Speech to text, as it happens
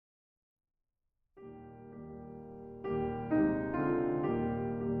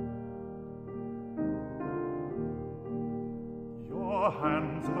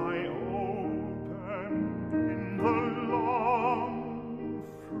hands lie open in the long,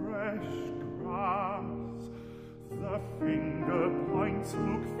 fresh grass. The finger points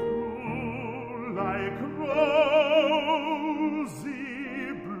look through like rosy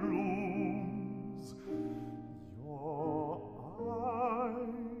blooms. Your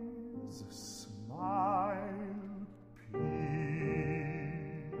eyes smile peace.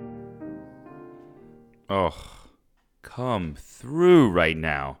 Oh, come through right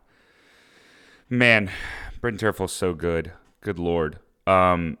now. Man, Bryn Terfel's so good. Good Lord.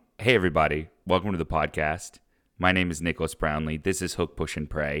 Hey, everybody. Welcome to the podcast. My name is Nicholas Brownlee. This is Hook, Push, and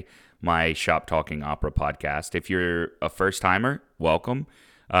Pray, my shop talking opera podcast. If you're a first-timer, welcome.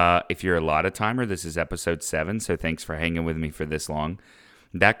 If you're a lot-of-timer, this is episode 7, so thanks for hanging with me for this long.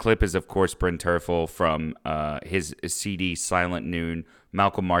 That clip is, of course, Bryn Terfel from his CD, Silent Noon,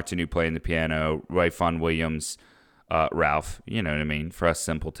 Malcolm Martineau playing the piano, Roy Fawn Williams, Ralph, you know what I mean, for us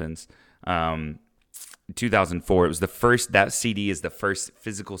simpletons. 2004, it was the first, that CD is the first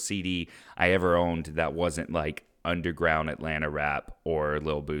physical CD I ever owned that wasn't like underground Atlanta rap or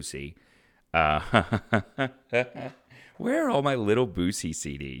Lil Boosie. Where are all my Lil Boosie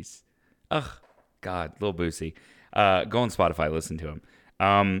CDs? Ugh, God, Lil Boosie. Go on Spotify, listen to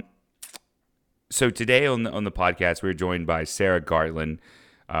him. So today on the podcast, we're joined by Sara Gartland.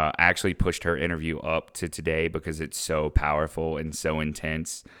 I actually pushed her interview up to today because it's so powerful and so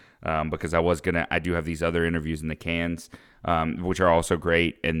intense. Because I do have these other interviews in the cans, which are also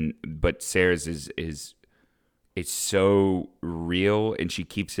great. But Sarah's is it's so real, and she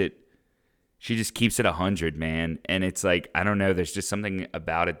just keeps it 100, man. And it's like, I don't know, there's just something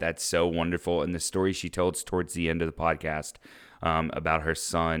about it that's so wonderful. And the story she told towards the end of the podcast about her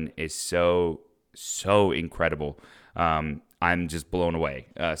son is so incredible. I'm just blown away.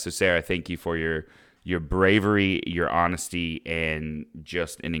 So Sarah, thank you for your bravery, your honesty, and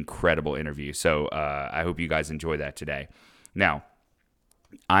just an incredible interview. So I hope you guys enjoy that today. Now,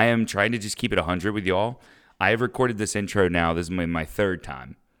 I am trying to just keep it 100 with y'all. I have recorded this intro now. This is my third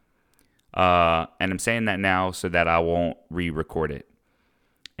time. And I'm saying that now so that I won't re-record it.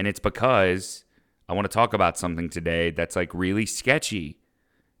 And it's because I want to talk about something today that's like really sketchy.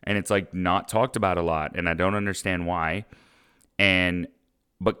 And it's like not talked about a lot. And I don't understand why.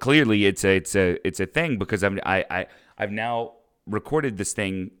 But clearly it's a thing because I've now recorded this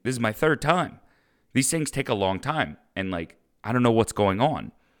thing. This is my third time. These things take a long time, and like I don't know what's going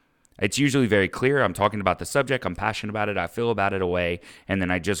on. It's usually very clear. I'm talking about the subject. I'm passionate about it. I feel about it away, and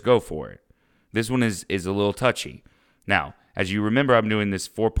then I just go for it. This one is a little touchy. Now, as you remember, I'm doing this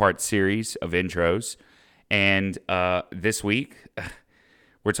 4-part series of intros, and this week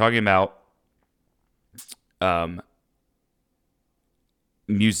we're talking about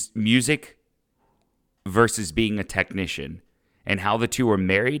music versus being a technician, and how the two are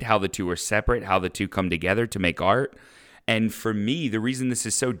married, how the two are separate, how the two come together to make art. And for me, the reason this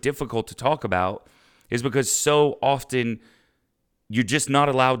is so difficult to talk about is because so often you're just not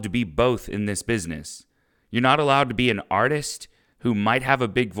allowed to be both in this business. You're not allowed to be an artist who might have a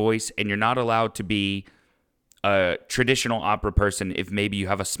big voice, and you're not allowed to be a traditional opera person if maybe you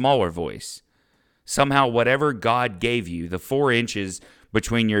have a smaller voice. Somehow, whatever God gave you, the 4 inches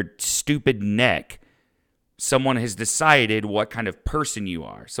between your stupid neck, someone has decided what kind of person you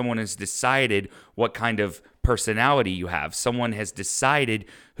are. Someone has decided what kind of personality you have. Someone has decided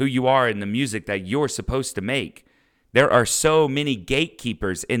who you are in the music that you're supposed to make. There are so many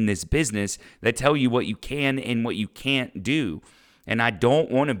gatekeepers in this business that tell you what you can and what you can't do. And I don't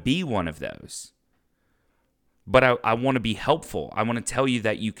want to be one of those. But I want to be helpful. I want to tell you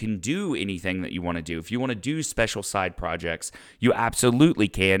that you can do anything that you want to do. If you want to do special side projects, you absolutely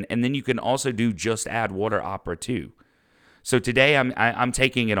can. And then you can also do just add water opera too. So today I'm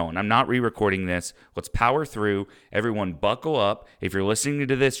taking it on. I'm not re-recording this. Let's power through. Everyone buckle up. If you're listening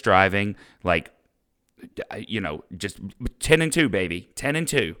to this driving, like, just 10 and 2, baby. 10 and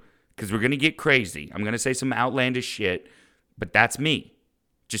 2. Because we're going to get crazy. I'm going to say some outlandish shit, but that's me.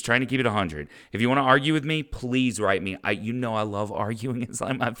 Just trying to keep it 100. If you want to argue with me, please write me. I love arguing. It's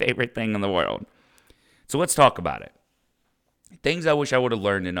like my favorite thing in the world. So let's talk about it. Things I wish I would have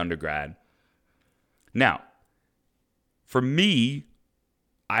learned in undergrad. Now, for me,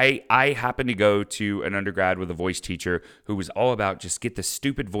 I happened to go to an undergrad with a voice teacher who was all about just get the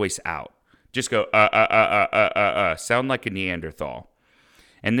stupid voice out. Just go, sound like a Neanderthal.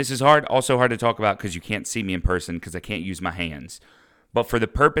 And this is also hard to talk about because you can't see me in person because I can't use my hands. But for the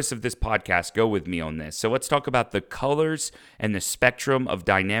purpose of this podcast, go with me on this. So let's talk about the colors and the spectrum of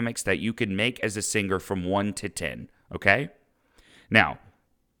dynamics that you can make as a singer from 1 to 10, okay? Now,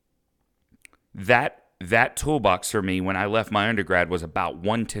 that that toolbox for me when I left my undergrad was about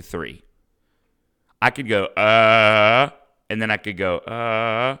 1 to 3. I could go, and then I could go,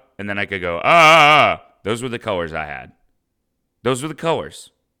 and then I could go, Those were the colors I had. Those were the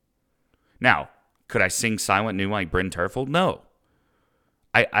colors. Now, could I sing Silent Noon like Bryn Terfel? No.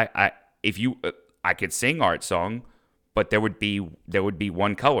 I could sing Art Song, but there would be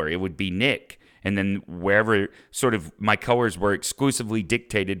one color. It would be Nick. And then wherever sort of my colors were exclusively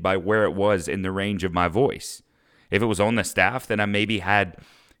dictated by where it was in the range of my voice. If it was on the staff, then I maybe had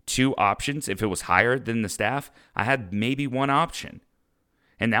 2 options. If it was higher than the staff, I had maybe 1 option.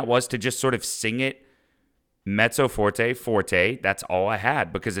 And that was to just sort of sing it mezzo forte, forte. That's all I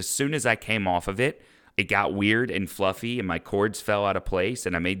had, because as soon as I came off of it, it got weird and fluffy and my chords fell out of place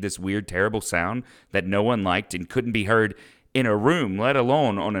and I made this weird, terrible sound that no one liked and couldn't be heard in a room, let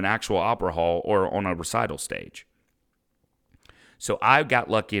alone on an actual opera hall or on a recital stage. So I got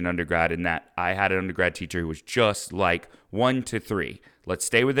lucky in undergrad in that I had an undergrad teacher who was just like 1 to 3. Let's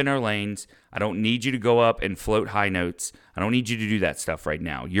stay within our lanes. I don't need you to go up and float high notes. I don't need you to do that stuff right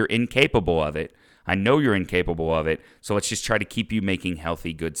now. You're incapable of it. I know you're incapable of it. So let's just try to keep you making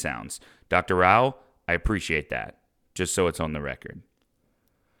healthy, good sounds. Dr. Rao, I appreciate that, just so it's on the record.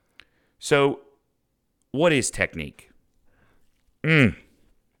 So what is technique?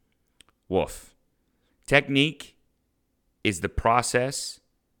 Woof. Technique is the process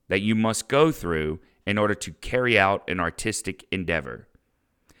that you must go through in order to carry out an artistic endeavor.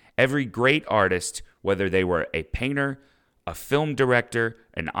 Every great artist, whether they were a painter, a film director,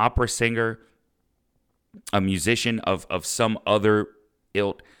 an opera singer, a musician of some other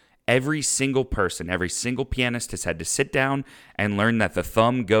ilk, every single person, every single pianist has had to sit down and learn that the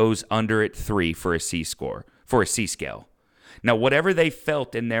thumb goes under at 3 for a C score, for a C scale. Now, whatever they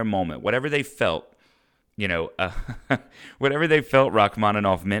felt in their moment, whatever they felt, whatever they felt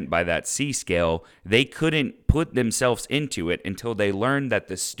Rachmaninoff meant by that C scale, they couldn't put themselves into it until they learned that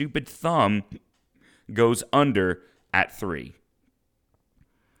the stupid thumb goes under at 3.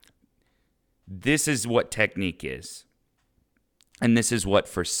 This is what technique is. And this is what,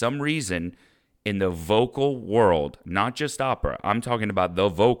 for some reason, in the vocal world, not just opera, I'm talking about the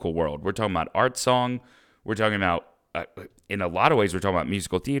vocal world. We're talking about art song. We're talking about, in a lot of ways, we're talking about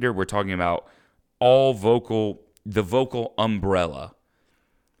musical theater. We're talking about the vocal umbrella.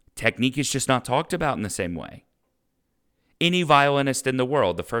 Technique is just not talked about in the same way. Any violinist in the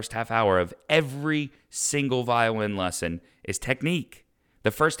world, the first half hour of every single violin lesson is technique.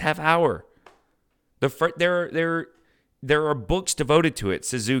 The first half hour. There are books devoted to it,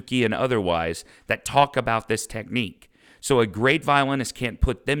 Suzuki and otherwise, that talk about this technique. So a great violinist can't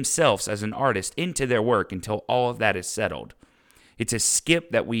put themselves as an artist into their work until all of that is settled. It's a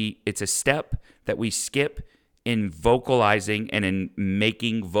step that we skip in vocalizing and in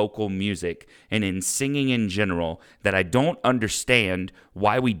making vocal music and in singing in general that I don't understand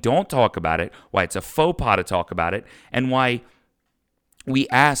why we don't talk about it, why it's a faux pas to talk about it, and why we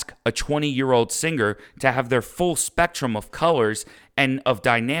ask a 20-year-old singer to have their full spectrum of colors and of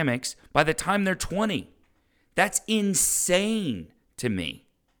dynamics by the time they're 20. That's insane to me.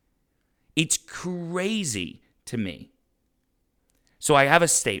 It's crazy to me. So I have a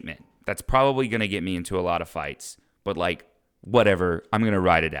statement that's probably going to get me into a lot of fights, but whatever, I'm going to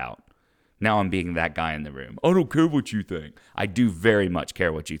ride it out. Now I'm being that guy in the room. I don't care what you think. I do very much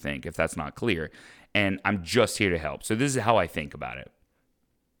care what you think, if that's not clear. And I'm just here to help. So this is how I think about it.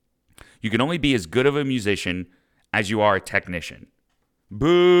 You can only be as good of a musician as you are a technician.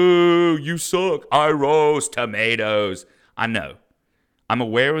 Boo, you suck. I roast tomatoes. I know. I'm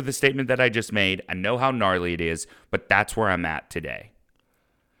aware of the statement that I just made. I know how gnarly it is, but that's where I'm at today.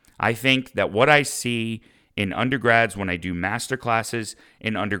 I think that what I see in undergrads when I do master classes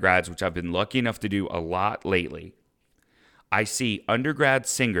in undergrads, which I've been lucky enough to do a lot lately, I see undergrad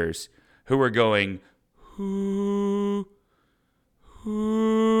singers who are going,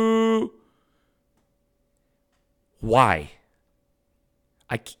 why?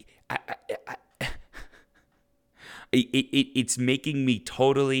 It's making me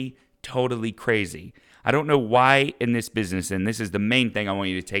totally crazy. I don't know why in this business, and this is the main thing I want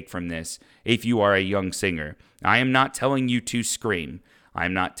you to take from this, if you are a young singer. I am not telling you to scream.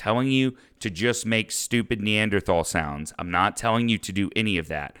 I'm not telling you to just make stupid Neanderthal sounds. I'm not telling you to do any of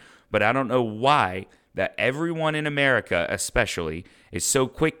that. But I don't know why that everyone in America especially is so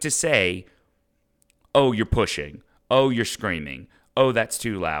quick to say, oh, you're pushing. Oh, you're screaming. Oh, that's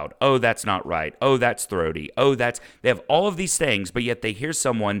too loud. Oh, that's not right. Oh, that's throaty. Oh, they have all of these things, but yet they hear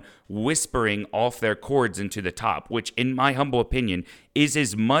someone whispering off their chords into the top, which in my humble opinion is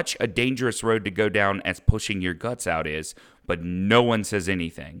as much a dangerous road to go down as pushing your guts out is, but no one says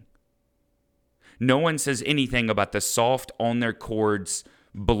anything. No one says anything about the soft on their chords,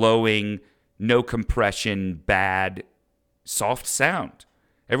 blowing, no compression, bad, soft sound.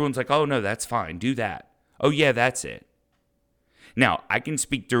 Everyone's like, oh, no, that's fine. Do that. Oh, yeah, that's it. Now, I can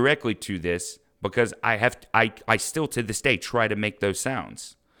speak directly to this because I still to this day try to make those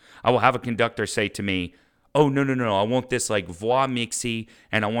sounds. I will have a conductor say to me, oh, no, I want this like voix mixy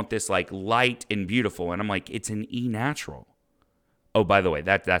and I want this like light and beautiful. And I'm like, it's an E natural. Oh, by the way,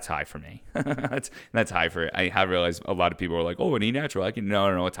 that's high for me. that's high for it. I have realized a lot of people are like, oh, an E natural.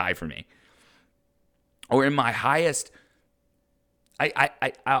 No, it's high for me. Or in my highest,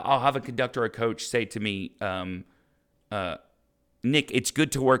 I'll have a conductor or coach say to me, Nick, it's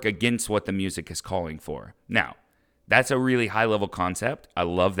good to work against what the music is calling for. Now, that's a really high-level concept. I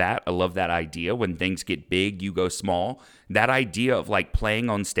love that. I love that idea. When things get big, you go small. That idea of like playing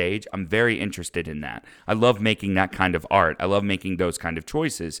on stage, I'm very interested in that. I love making that kind of art. I love making those kind of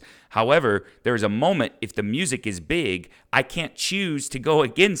choices. However, there's a moment, if the music is big, I can't choose to go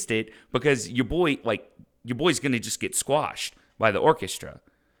against it because your boy's going to just get squashed by the orchestra.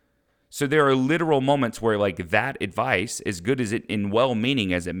 So there are literal moments where like that advice, as good as it in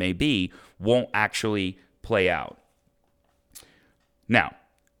well-meaning as it may be, won't actually play out. Now,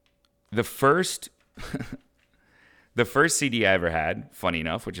 the first CD I ever had, funny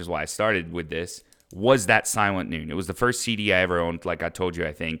enough, which is why I started with this, was that Silent Noon. It was the first CD I ever owned, like I told you,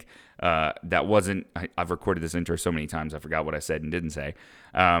 I think. That wasn't, I've recorded this intro so many times, I forgot what I said and didn't say.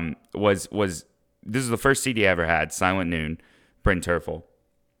 This is the first CD I ever had, Silent Noon, Bryn Terfel.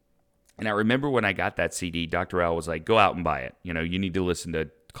 And I remember when I got that CD, Dr. L was like, go out and buy it. You know, you need to listen to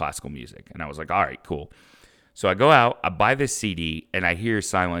classical music. And I was like, all right, cool. So I go out, I buy this CD, and I hear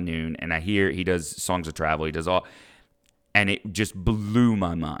Silent Noon, and I hear he does Songs of Travel, he does all, and it just blew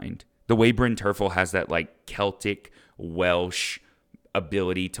my mind. The way Bryn Terfel has that like Celtic, Welsh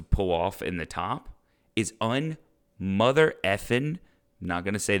ability to pull off in the top is un-mother effing, not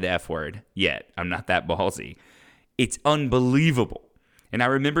going to say the F word yet, I'm not that ballsy. It's unbelievable. And I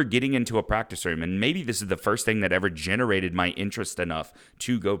remember getting into a practice room, and maybe this is the first thing that ever generated my interest enough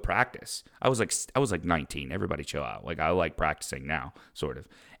to go practice. I was like 19. Everybody chill out. Like I like practicing now, sort of.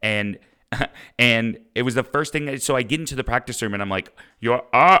 And it was the first thing. So I get into the practice room, and I'm like, "Your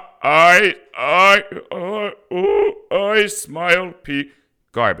I smile p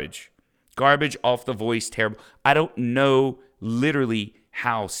garbage off the voice, terrible." I don't know literally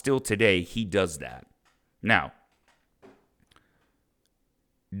how still today he does that. Now,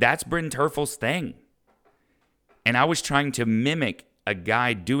 that's Bryn Terfel's thing. And I was trying to mimic a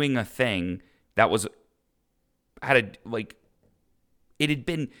guy doing a thing that was, it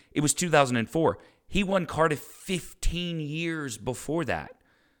was 2004. He won Cardiff 15 years before that.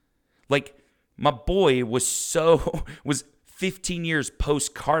 Like, my boy was 15 years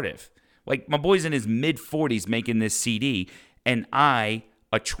post Cardiff. Like, my boy's in his mid 40s making this CD, and I,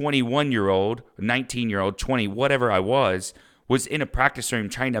 a 21-year-old, 19-year-old, 20, whatever I was in a practice room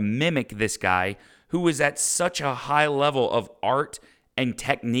trying to mimic this guy who was at such a high level of art and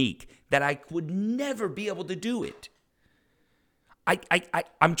technique that I would never be able to do it.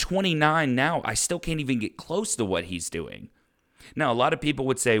 I'm 29 now. I still can't even get close to what he's doing. Now, a lot of people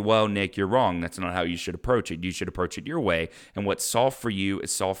would say, well, Nick, you're wrong. That's not how you should approach it. You should approach it your way. And what's soft for you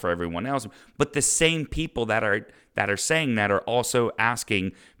is soft for everyone else. But the same people that are saying that are also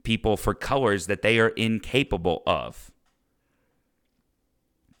asking people for colors that they are incapable of.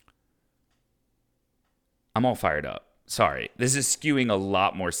 I'm all fired up. Sorry. This is skewing a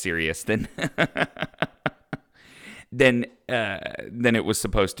lot more serious than than it was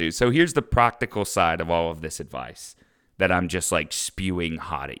supposed to. So here's the practical side of all of this advice that I'm just like spewing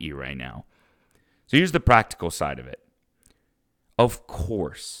hot at you right now. So here's the practical side of it. Of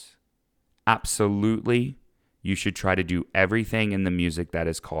course, absolutely, you should try to do everything in the music that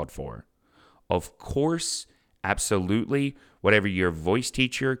is called for. Of course, absolutely, whatever your voice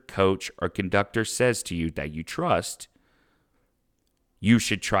teacher, coach, or conductor says to you that you trust, you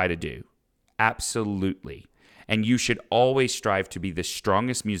should try to do. Absolutely. And you should always strive to be the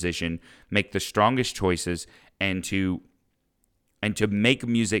strongest musician, make the strongest choices, and to make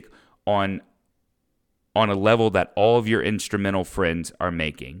music on a level that all of your instrumental friends are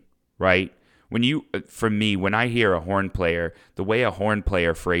making, right? When I hear a horn player, the way a horn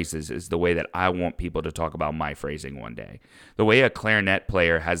player phrases is the way that I want people to talk about my phrasing one day. The way a clarinet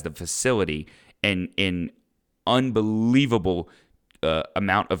player has the facility and in unbelievable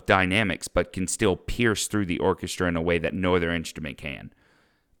amount of dynamics, but can still pierce through the orchestra in a way that no other instrument can.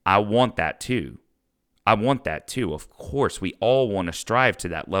 I want that too. Of course, we all want to strive to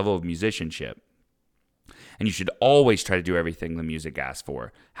that level of musicianship. And you should always try to do everything the music asks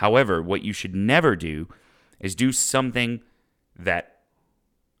for. However, what you should never do is do something that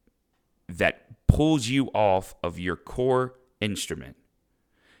pulls you off of your core instrument.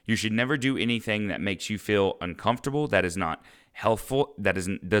 You should never do anything that makes you feel uncomfortable, that is not healthful, that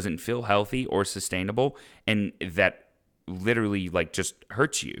doesn't feel healthy or sustainable, and that literally like just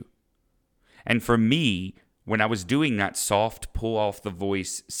hurts you. And for me, when I was doing that soft pull off the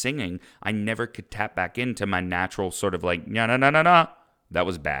voice singing, I never could tap back into my natural sort of like na na na na na. That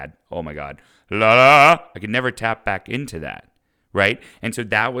was bad. Oh my God. La la. I could never tap back into that. Right? And so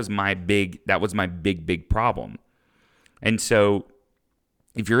that was my big problem. And so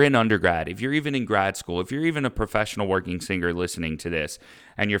if you're in undergrad, if you're even in grad school, if you're even a professional working singer listening to this,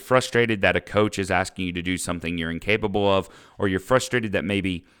 and you're frustrated that a coach is asking you to do something you're incapable of, or you're frustrated that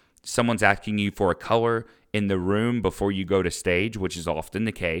maybe someone's asking you for a color in the room before you go to stage, which is often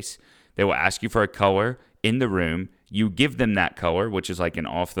the case. They will ask you for a color in the room. You give them that color, which is like an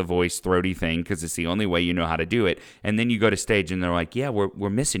off-the-voice throaty thing because it's the only way you know how to do it. And then you go to stage and they're like, yeah, we're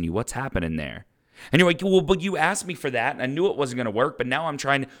missing you. What's happening there? And you're like, well, but you asked me for that, and I knew it wasn't going to work, but now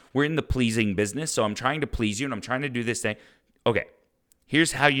we're in the pleasing business, so I'm trying to please you, and I'm trying to do this thing. Okay,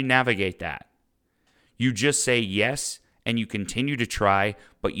 here's how you navigate that. You just say yes, and you continue to try,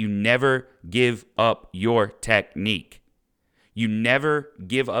 but you never give up your technique. You never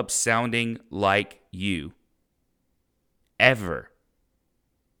give up sounding like you. Ever.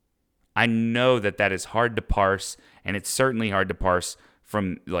 I know that is hard to parse, and it's certainly hard to parse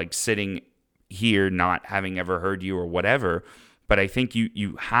from like sitting here not having ever heard you or whatever, but I think it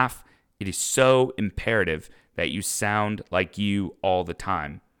is so imperative that you sound like you all the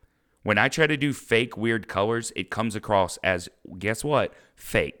time. When I try to do fake weird colors, it comes across as, guess what?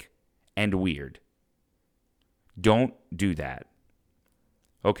 Fake and weird. Don't do that.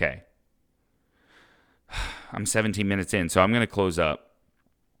 Okay. I'm 17 minutes in, so I'm going to close up.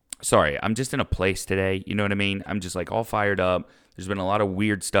 Sorry, I'm just in a place today. You know what I mean? I'm just like all fired up. There's been a lot of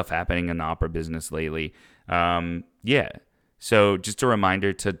weird stuff happening in the opera business lately. Yeah. So just a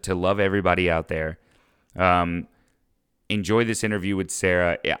reminder to love everybody out there. Enjoy this interview with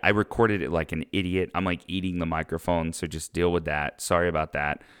Sara. I recorded it like an idiot. I'm like eating the microphone, so just deal with that. Sorry about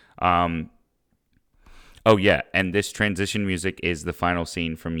that. Oh, yeah, and this transition music is the final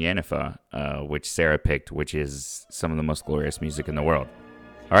scene from Yennefer, which Sara picked, which is some of the most glorious music in the world.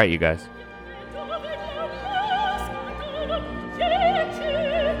 All right, you guys.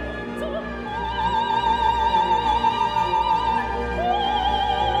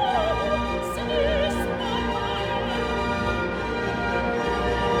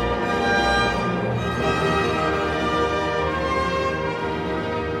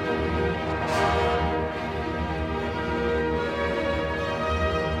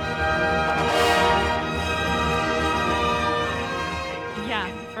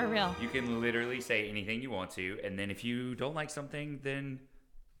 You can literally say anything you want to, and then if you don't like something, then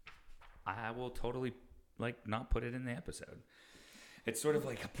I will totally like not put it in the episode. It's sort of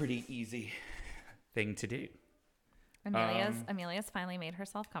like a pretty easy thing to do. Amelia's finally made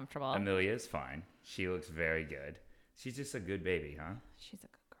herself comfortable. Amelia's fine. She looks very good. She's just a good baby, huh? She's a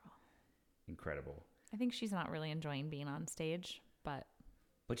good girl. Incredible. I think she's not really enjoying being on stage, but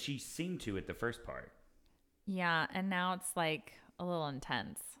she seemed to at the first part. Yeah, and now it's like a little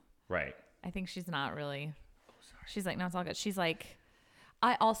intense. Right. I think she's not really. Oh, sorry. She's like, no, it's all good. She's like,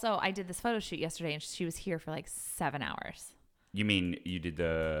 I did this photo shoot yesterday, and she was here for like 7 hours. You mean you did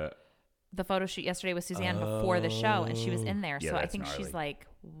the photo shoot yesterday with Suzanne before the show, and she was in there. Yeah, so I think gnarly. She's like,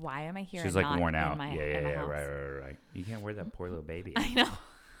 why am I here? She's and like not worn in out. my Yeah, house? right. You can't wear that poor little baby. I know.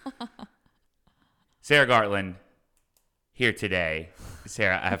 Sara Gartland here today.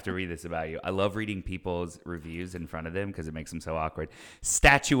 Sara, I have to read this about you. I love reading people's reviews in front of them because it makes them so awkward.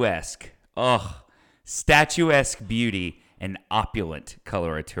 Statuesque. Statuesque beauty and opulent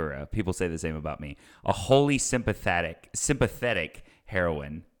coloratura. People say the same about me. A wholly sympathetic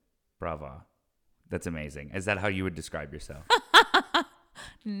heroine. Bravo. That's amazing. Is that how you would describe yourself?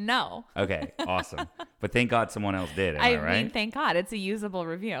 No. Okay, awesome. But thank God someone else did. Am I right? I mean, thank God. It's a usable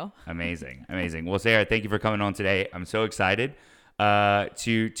review. Amazing. Well, Sara, thank you for coming on today. I'm so excited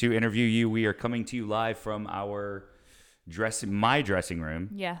to interview you. We are coming to you live from my dressing room.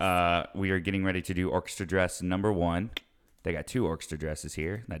 Yes. We are getting ready to do orchestra dress number 1. They got 2 orchestra dresses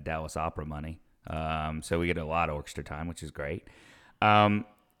here, that Dallas Opera money. So we get a lot of orchestra time, which is great.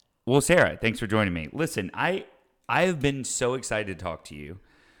 Well, Sara, thanks for joining me. Listen, I have been so excited to talk to you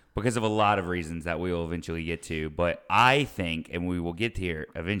because of a lot of reasons that we will eventually get to. But I think, and we will get here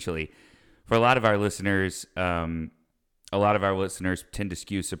eventually, for a lot of our listeners, a lot of our listeners tend to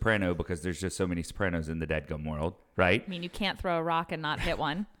skew soprano because there's just so many sopranos in the dadgum world, right? I mean, you can't throw a rock and not hit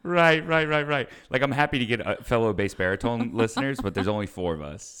one. Right. Like, I'm happy to get fellow bass baritone listeners, but there's only 4 of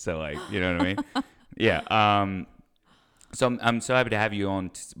us. So, like, you know what I mean? Yeah. So I'm so happy to have you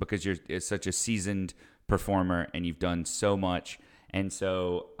on because you're such a seasoned performer and you've done so much. And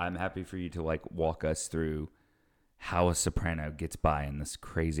so I'm happy for you to, like, walk us through how a soprano gets by in this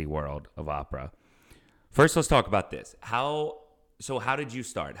crazy world of opera. First, let's talk about this. How did you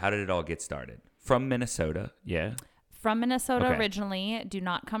start? How did it all get started? From Minnesota, yeah? From Minnesota originally. Do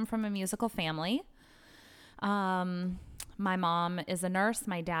not come from a musical family. My mom is a nurse.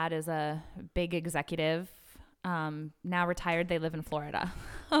 My dad is a big executive. Now retired. They live in Florida.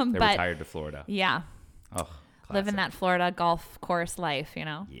 They retired to Florida. Yeah. Oh, living that Florida golf course life, you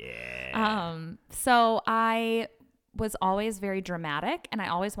know? Yeah. So I was always very dramatic and I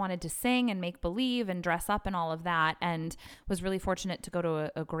always wanted to sing and make believe and dress up and all of that, and was really fortunate to go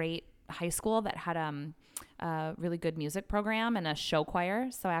to a great high school that had a really good music program and a show choir.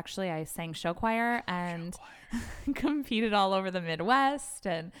 So actually I sang show choir and competed all over the Midwest.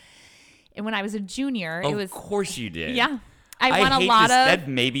 And when I was a junior, it was... Of course you did. Yeah. I won a lot of... That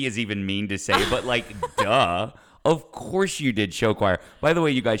maybe is even mean to say, but like, duh. Of course you did show choir. By the way,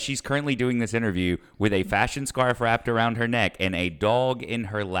 you guys, she's currently doing this interview with a fashion scarf wrapped around her neck and a dog in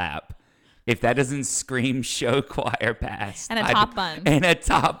her lap. If that doesn't scream show choir past. And a top bun. And a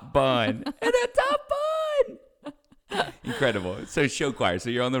top bun. And a top bun. Incredible. So show choir.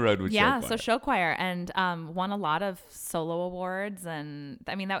 So you're on the road with show choir. Yeah, so show choir, and won a lot of solo awards. And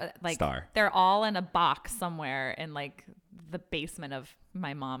I mean, that like Star. They're all in a box somewhere in like the basement of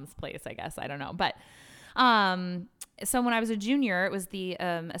my mom's place, I guess. I don't know. But so when I was a junior, it was the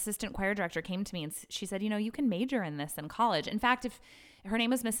assistant choir director came to me and she said, you know, you can major in this in college. In fact, if her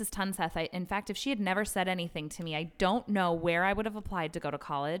name was Mrs. Tunseth, if she had never said anything to me, I don't know where I would have applied to go to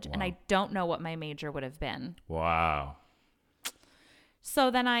college. Wow. And I don't know what my major would have been. Wow. So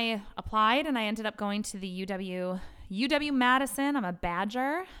then I applied and I ended up going to the UW Madison. I'm a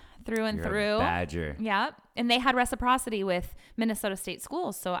Badger through and through. A Badger. Yeah. And they had reciprocity with Minnesota State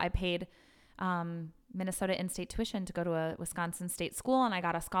schools. So I paid Minnesota in-state tuition to go to a Wisconsin state school, and I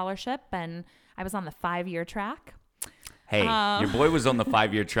got a scholarship, and I was on the 5-year track. Hey, your boy was on the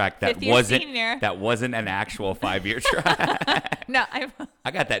 5-year track that wasn't an actual 5-year track. No,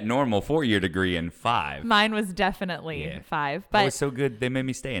 I got that normal 4-year degree in 5. Mine was definitely 5. But it was so good they made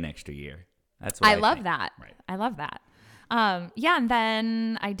me stay an extra year. That's what I love think. that. Right. I love that. Yeah, and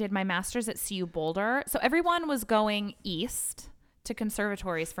then I did my master's at CU Boulder. So everyone was going east to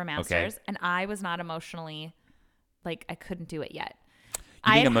conservatories for masters, and I was not emotionally, like, I couldn't do it yet.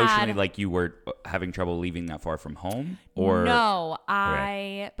 You mean emotionally, like you were having trouble leaving that far from home? Or no,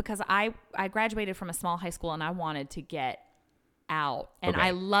 because I graduated from a small high school and I wanted to get out, and I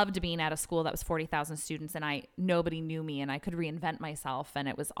loved being at a school that was 40,000 students, and nobody knew me, and I could reinvent myself, and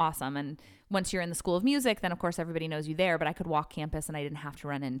it was awesome. And once you're in the School of Music, then of course everybody knows you there, but I could walk campus and I didn't have to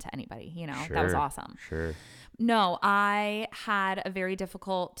run into anybody. You know, that was awesome. Sure. No, I had a very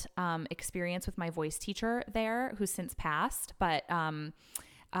difficult experience with my voice teacher there, who's since passed, but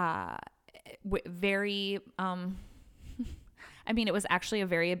very. I mean, it was actually a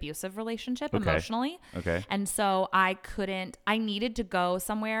very abusive relationship emotionally. Okay. And so I needed to go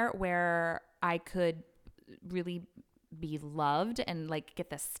somewhere where I could really be loved and like get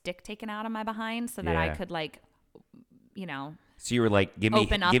the stick taken out of my behind so that I could like, you know. So you were like, give me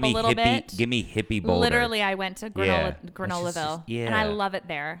hippie Boulder. Literally, I went to Granolaville and I love it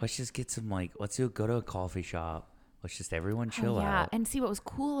there. Let's just get some go to a coffee shop. Let's just everyone chill out. Yeah, and see what was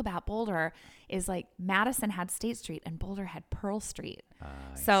cool about Boulder is like Madison had State Street and Boulder had Pearl Street.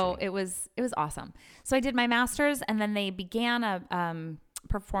 So it was awesome. So I did my master's, and then they began a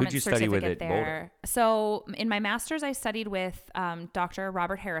performance certificate there. Boulder? So in my master's, I studied with Dr.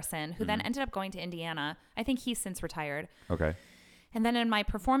 Robert Harrison, who then ended up going to Indiana. I think he's since retired. Okay. And then in my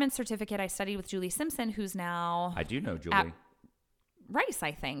performance certificate, I studied with Julie Simpson, who's now I do know Julie. At Rice,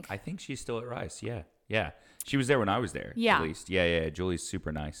 I think. I think she's still at Rice. Yeah. Yeah. She was there when I was there. Yeah. At least. Yeah. Julie's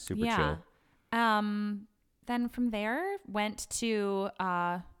super nice, super chill. Then from there, went to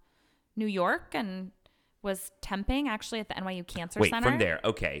New York and was temping actually at the NYU Cancer Center. Wait, from there.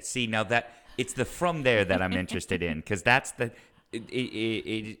 Okay. See, now it's the from there that I'm interested in, because that's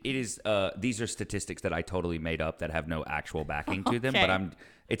it is these are statistics that I totally made up that have no actual backing to them, but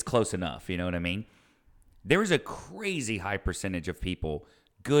it's close enough. You know what I mean? There is a crazy high percentage of people,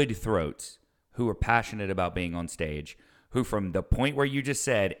 good throats, who are passionate about being on stage, who from the point where you just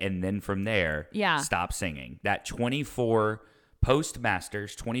said, and then from there, stop singing. That 24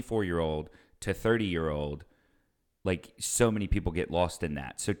 post-masters, 24-year-old to 30-year-old, like so many people get lost in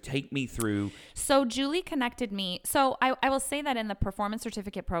that. So take me through. So Julie connected me. So I will say that in the performance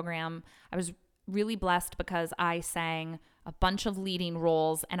certificate program, I was really blessed because I sang a bunch of leading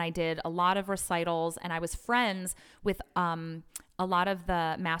roles and I did a lot of recitals, and I was friends with a lot of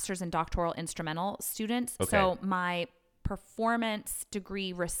the master's and doctoral instrumental students. Okay. So my performance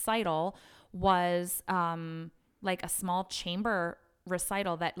degree recital was like a small chamber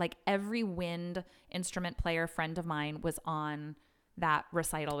recital that like every wind instrument player friend of mine was on that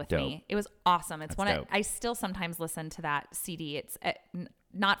recital with me. It was awesome. It's I still sometimes listen to that CD. It's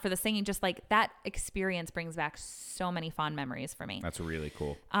not for the singing, just like that experience brings back so many fond memories for me. That's really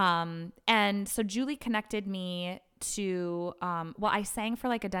cool. And so Julie connected me to, I sang for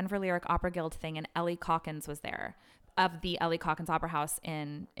like a Denver Lyric Opera Guild thing, and Ellie Calkins was there, of the Ellie Calkins Opera House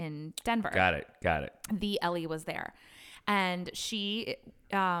in Denver. Got it. The Ellie was there. And she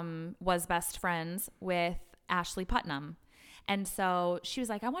was best friends with Ashley Putnam. And so she was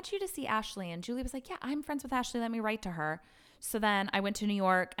like, I want you to see Ashley. And Julie was like, yeah, I'm friends with Ashley. Let me write to her. So then I went to New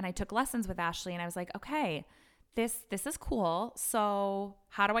York and I took lessons with Ashley, and I was like, okay, this is cool. So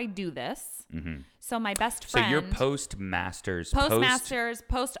how do I do this? Mm-hmm. So my best friend. So you're post-masters,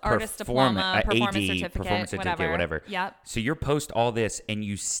 post-artist diploma, performance certificate, whatever. Yep. So you're post all this and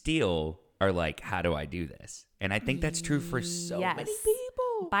you still are like, how do I do this? And I think that's true for so many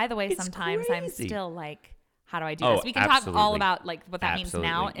people. By the way, It's sometimes crazy. I'm still like, how do I do this? We can talk all about like what that means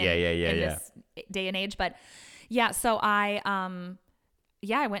now in this day and age. But yeah, so I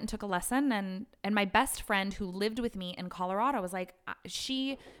went and took a lesson, and my best friend who lived with me in Colorado was like,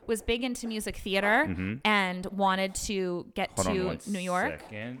 she was big into music theater and wanted to get to New York.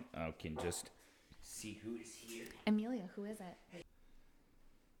 Second. I can just see who is here. Amelia, who is it?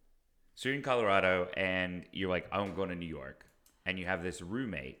 So you're in Colorado and you're like, oh, I'm going to New York, and you have this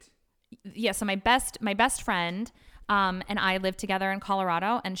roommate. Yeah, so my best friend and I live together in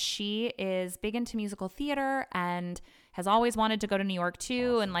Colorado, and she is big into musical theater and has always wanted to go to New York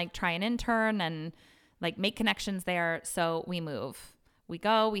too. Awesome. And like try an intern and like make connections there. So we move. We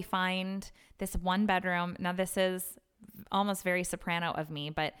go, we find this one bedroom. Now this is almost very Soprano of me,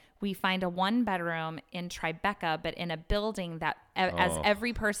 but we find a one bedroom in Tribeca, but in a building that as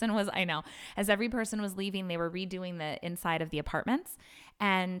every person was leaving, they were redoing the inside of the apartments.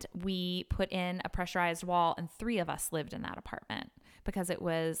 And we put in a pressurized wall, and 3 of us lived in that apartment because it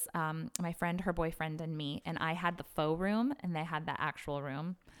was my friend, her boyfriend, and me. And I had the faux room and they had the actual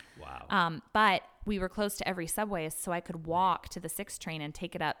room. Wow. But we were close to every subway, so I could walk to the 6 train and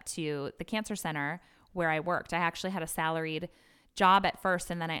take it up to the cancer center where I worked. I actually had a salaried job at first,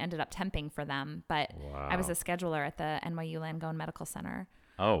 and then I ended up temping for them. But I was a scheduler at the NYU Langone Medical Center.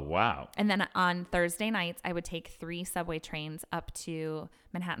 Oh, wow. And then on Thursday nights, I would take 3 subway trains up to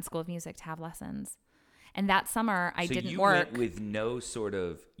Manhattan School of Music to have lessons. And that summer, I didn't work. So you went with no sort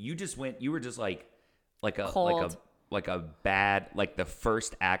of, you were just like cold. Like a bad, like the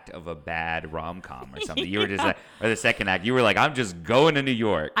first act of a bad rom-com or something. You were just like, or the second act, you were like, I'm just going to New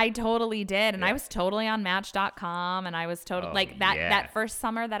York. I totally did. And I was totally on Match.com. And I was totally that first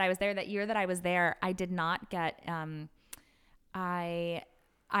summer that I was there, that year that I was there, I did not get, I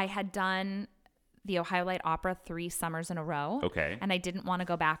had done the Ohio Light Opera 3 summers in a row. Okay. And I didn't want to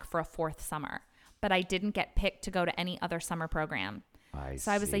go back for a 4th summer, but I didn't get picked to go to any other summer program.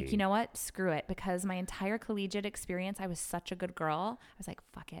 So I was like, you know what? Screw it. Because my entire collegiate experience, I was such a good girl. I was like,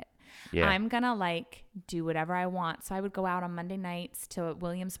 fuck it. Yeah. I'm going to like do whatever I want. So I would go out on Monday nights to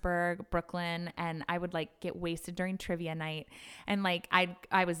Williamsburg, Brooklyn, and I would like get wasted during trivia night. And like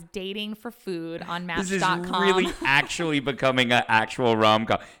I was dating for food on Match.com. This is really actually becoming an actual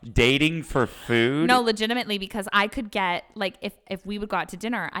rom-com. Dating for food? No, legitimately, because I could get like if we would go out to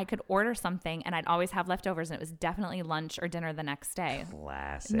dinner, I could order something and I'd always have leftovers, and it was definitely lunch or dinner the next day.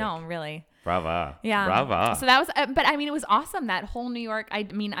 Classic. No, really. Brava. Yeah. Brava. So that was, but I mean, it was awesome. That whole New York, I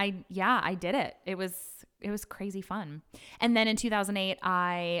did it. It was crazy fun. And then in 2008,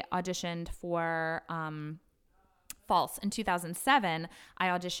 I auditioned for, false. In 2007, I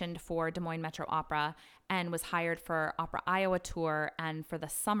auditioned for Des Moines Metro Opera and was hired for Opera Iowa tour and for the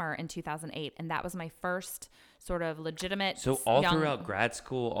summer in 2008. And that was my first sort of legitimate. So all throughout grad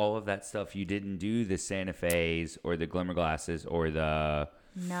school, all of that stuff, you didn't do the Santa Fe's or the Glimmer Glasses or the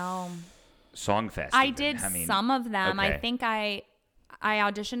Songfest. I did some of them. Okay. I think I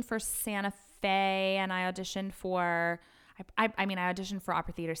auditioned for Santa Fe, and I auditioned for I auditioned for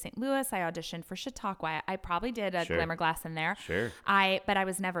Opera Theater St. Louis. I auditioned for Chautauqua. I probably did a Glimmer Glass in there. Sure. But I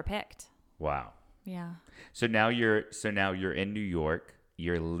was never picked. Wow. Yeah. So now you're in New York.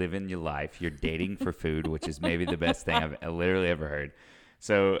 You're living your life. You're dating for food, which is maybe the best thing I've literally ever heard.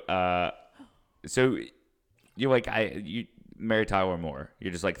 So You're like, you Mary Tyler Moore.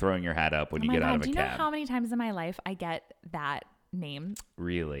 You're just like throwing your hat up when Oh you my get God, out of a do you know cab. how many times in my life I get that name?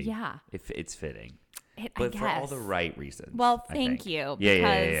 Really? Yeah. If it's fitting. I But for all guess. the right reasons. Well, I thank think. you.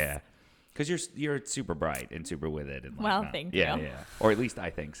 Yeah. Because you're super bright and super with it. And Well, whatnot. thank Yeah, you. yeah. Or at least I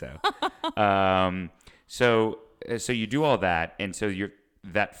think so. So you do all that, and so you're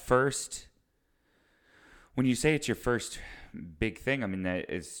that first. When you say it's your first big thing, I mean that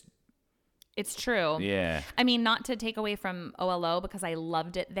is. It's true. Yeah. I mean, not to take away from OLO because I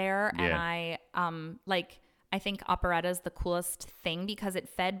loved it there, and Yeah. I think operetta is the coolest thing because it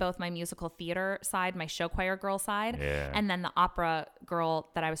fed both my musical theater side, my show choir girl side, and then the opera girl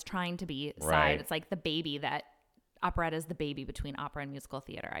that I was trying to be side. Right. It's like the baby that operetta is the baby between opera and musical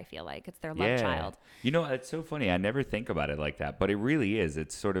theater. I feel like it's their love child. You know, it's so funny. I never think about it like that, but it really is.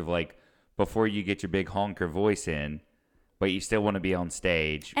 It's sort of like before you get your big honker voice in, but you still want to be on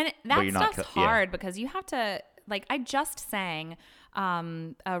stage. And but that you're stuff's not, hard because you have to, like, I just sang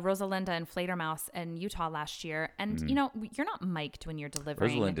Rosalinda and Fledermaus in Utah last year. And, you know, you're not mic'd when you're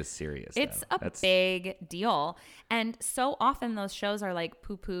delivering. Rosalinda's serious. It's though. a big deal. And so often those shows are like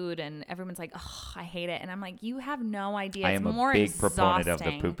poo-pooed and everyone's like, oh, I hate it. And I'm like, you have no idea. I It's am a more big proponent of the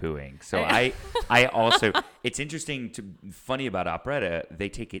exhausting. poo-pooing. So I also, it's interesting funny about operetta, they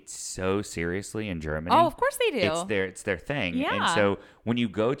take it so seriously in Germany. Oh, of course they do. It's their thing. Yeah. And so when you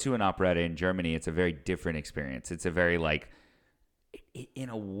go to an operetta in Germany, it's a very different experience. It's a very like, in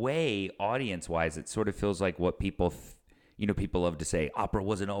a way, audience-wise, it sort of feels like what people, people love to say, opera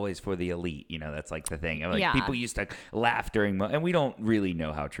wasn't always for the elite. You know, that's like the thing. Like Yeah. people used to laugh during, and we don't really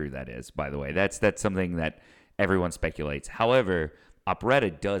know how true that is, by the way. That's something that everyone speculates. However, operetta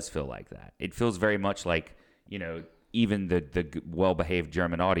does feel like that. It feels very much like, even the well-behaved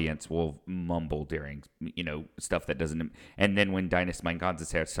German audience will mumble during, stuff that doesn't. And then when Deines Mein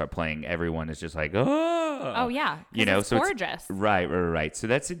Ganzes Herz start playing, everyone is just like, Oh yeah, it's so gorgeous. Right. So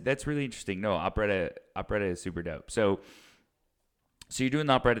that's really interesting. No, operetta is super dope. So you're doing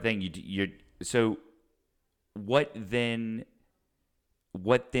the operetta thing. So what then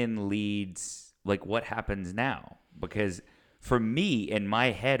leads, like, what happens now? Because for me in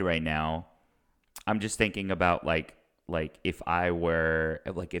my head right now, I'm just thinking about like if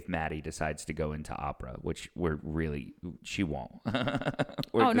if Maddie decides to go into opera, which she won't.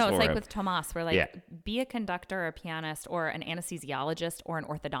 Oh no, it's like with Tomas, we're like, Yeah. be a conductor or a pianist or an anesthesiologist or an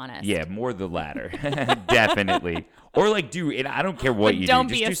orthodontist. Yeah, more the latter. Definitely. Or like and I don't care what But you don't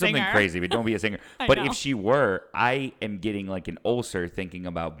do. be Just a do something singer. crazy, but don't be a singer. I But know. if she were, I am getting like an ulcer thinking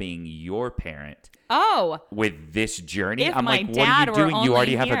about being your parent Oh, with this journey. If I'm my like, what dad are were you doing? You only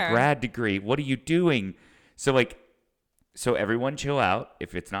already have here. a grad degree. What are you doing? So everyone chill out.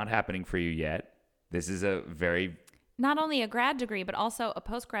 If it's not happening for you yet, this is a very not only a grad degree, but also a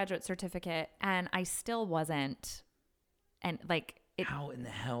postgraduate certificate. And I still wasn't. And like, how in the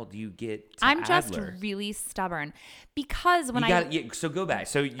hell do you get to I'm just Adler? really stubborn because when So go back.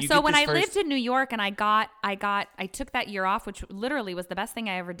 So when I first, lived in New York and I took that year off, which literally was the best thing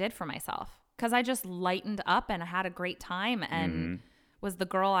I ever did for myself because I just lightened up and I had a great time and was the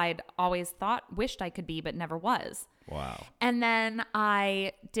girl I'd always wished I could be, but never was. Wow. And then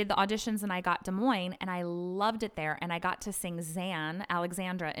I did the auditions and I got Des Moines and I loved it there. And I got to sing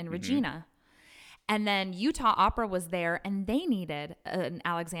Alexandra in Regina. And then Utah Opera was there and they needed an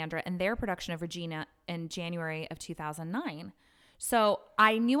Alexandra in their production of Regina in January of 2009. So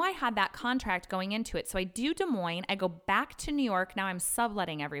I knew I had that contract going into it. So I do Des Moines. I go back to New York. Now I'm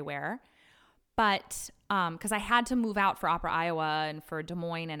subletting everywhere. But because I had to move out for Opera Iowa and for Des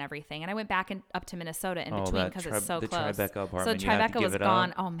Moines and everything. And I went back up to Minnesota in between because it's so close. The Tribeca So apartment, you have to Tribeca give was it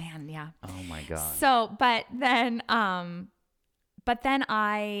gone. up? Oh man, yeah. Oh my God. So, but then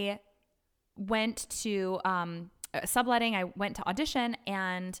I went to subletting. I went to audition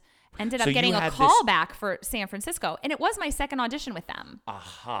and ended up So you getting a had call this- back for San Francisco. And it was my second audition with them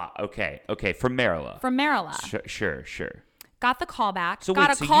Aha. Okay. From Maryland. from Maryland. Sure. Got the call back. So Got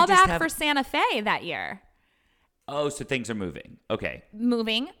wait, a so you call just back have- for Santa Fe that year. Oh, so things are moving. Okay.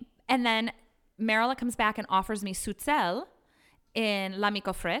 Moving. And then Maryla comes back and offers me Sutzel in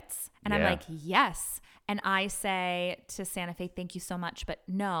L'Amico Fritz. And I'm Yeah. like, yes. And I say to Santa Fe, thank you so much. But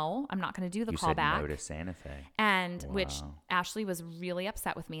no, I'm not going to do the You call said back. no to Santa Fe. And which Wow. Ashley was really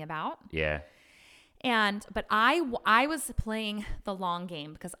upset with me about. Yeah. But I was playing the long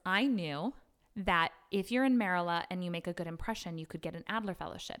game because I knew that if you're in Maryla and you make a good impression, you could get an Adler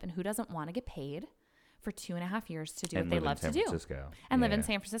Fellowship. And who doesn't want to get paid for 2.5 years to do And what they live in love San to do? Francisco. And live in Yeah.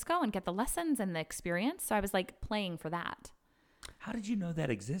 San Francisco and get the lessons and the experience. So I was like playing for that. How did you know that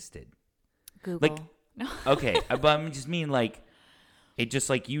existed? Google. Like- No. Okay, but I just mean like, it just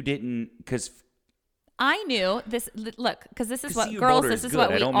like you didn't, because I knew this. Look, because this is 'Cause what seeing girls. Boulder This is is what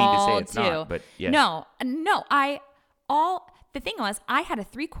good. I we don't mean to say all it's do. not, but yeah. No. The thing was, I had a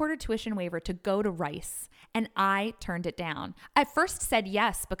 3/4 tuition waiver to go to Rice, and I turned it down. I first said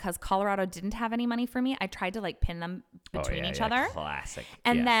yes because Colorado didn't have any money for me. I tried to like pin them between each other. Classic.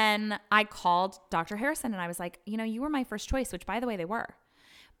 And then I called Dr. Harrison and I was like, you were my first choice, which by the way, they were.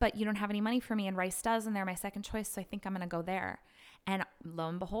 But you don't have any money for me, and Rice does, and they're my second choice, so I think I'm going to go there. And lo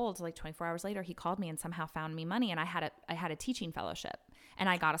and behold, like 24 hours later, he called me and somehow found me money, and I had a teaching fellowship, and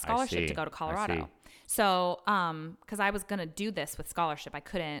I got a scholarship to go to Colorado. So, because I was going to do this with scholarship, I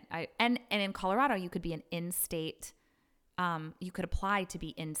couldn't. And in Colorado, you could be an in-state. You could apply to be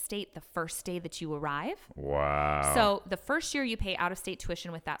in-state the first day that you arrive. Wow. So the first year you pay out-of-state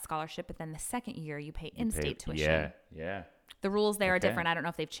tuition with that scholarship, but then the second year you pay in-state tuition. Yeah. The rules there are different. I don't know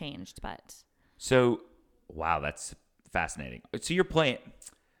if they've changed, but. So, wow, that's fascinating. So you're playing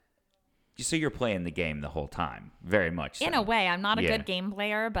the game the whole time, very much so. In a way, I'm not a good game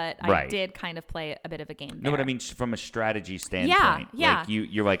player, but I did kind of play a bit of a game there. No, but I mean from a strategy standpoint. Yeah. Like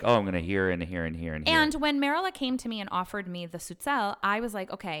you're like, oh, I'm going to here and here and here and here. And when Marilla came to me and offered me the Sutsel, I was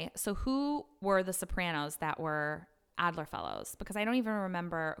like, okay, so who were the Sopranos that were Adler Fellows? Because I don't even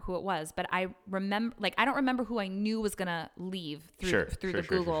remember who it was, but I remember, like, I don't remember who I knew was going to leave through the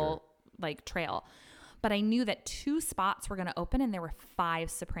Google like trail. But I knew that 2 spots were going to open, and there were 5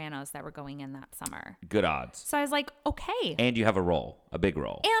 Sopranos that were going in that summer. Good odds. So I was like, okay. And you have a role, a big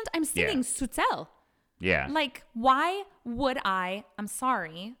role. And I'm singing Sutsel. Yeah. Like, why would I'm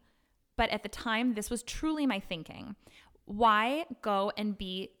sorry, but at the time, this was truly my thinking. Why go and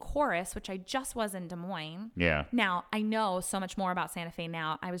be chorus, which I just was in Des Moines? Yeah. Now, I know so much more about Santa Fe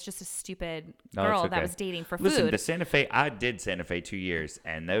now. I was just a stupid girl that was dating for Listen, food. the Santa Fe, I did Santa Fe 2 years,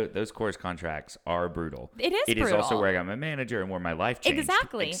 and those chorus contracts are brutal. It is brutal. It is brutal. also where I got my manager and where my life changed.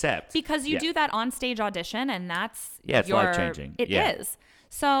 Exactly. Except. Because you do that on-stage audition, and that's it's life-changing. It is.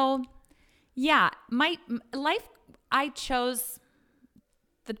 So, yeah, my life, I chose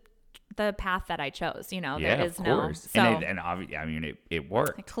the path that I chose, there is of course. So, and obviously, I mean, it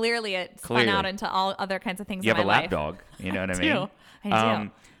worked. Clearly it spun out into all other kinds of things You in have my a lap life. dog, you know what I mean? I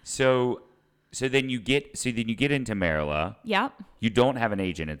do. So then you get into Marilla. Yep. You don't have an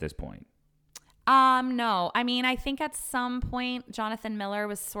agent at this point. No. I mean, I think at some point Jonathan Miller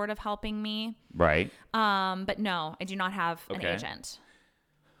was sort of helping me. Right. But no, I do not have an agent.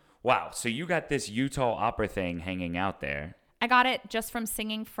 Wow. So you got this Utah opera thing hanging out there. I got it just from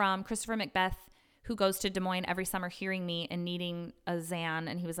singing from Christopher Macbeth, who goes to Des Moines every summer hearing me and needing a Zan.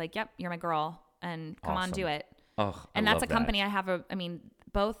 And he was like, yep, you're my girl. And come on, do it. Oh, and that's a company I have.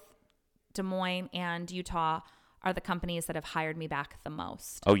 Both Des Moines and Utah are the companies that have hired me back the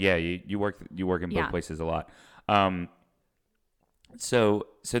most. Oh yeah. You work in both places a lot. So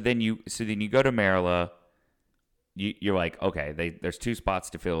then you go to Marilla. You're like, okay, there's 2 spots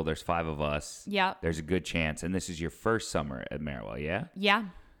to fill. There's 5 of us. Yeah. There's a good chance. And this is your first summer at Marilla, yeah? Yeah.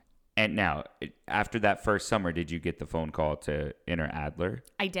 And now, after that first summer, did you get the phone call to enter Adler?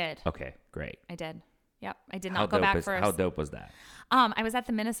 I did. Okay, great. I did. Yep. I did not go back for How dope was that? I was at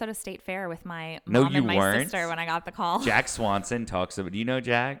the Minnesota State Fair with my mom and my sister when I got the call. Jack Swanson talks about. Do you know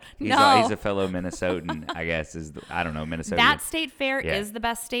Jack? He's a fellow Minnesotan. I guess I don't know, Minnesota. That state fair is the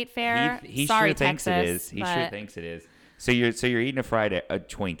best state fair. He Sorry, sure thinks Texas, it is. He sure thinks it is. So you're eating a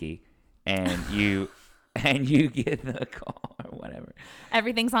Twinkie, and you get the call or whatever.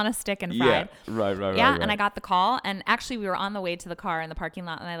 Everything's on a stick and fried. Yeah, right. Yeah, and I got the call, and actually we were on the way to the car in the parking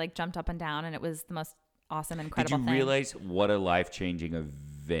lot, and I like jumped up and down, and it was the most awesome, incredible thing. Did you realize what a life-changing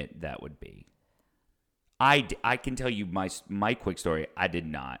event that would be? I can tell you my quick story. I did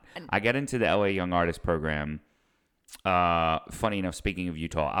not. I got into the LA Young Artist Program. Funny enough, speaking of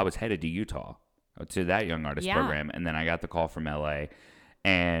Utah, I was headed to Utah to that Young Artist Program, and then I got the call from LA,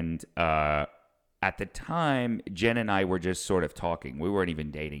 and at the time, Jen and I were just sort of talking. We weren't even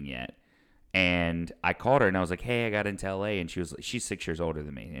dating yet. And I called her and I was like, hey, I got into LA. And she's 6 years older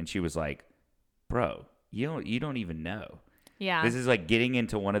than me. And she was like, bro, you don't even know. Yeah. This is like getting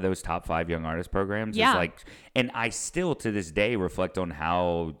into one of those top 5 young artist programs. Yeah. Is like, and I still to this day reflect on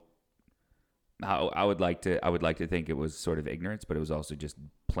how I would like to think it was sort of ignorance, but it was also just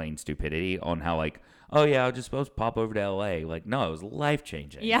plain stupidity on how like, oh yeah, I'll just supposed to pop over to LA. Like, no, it was life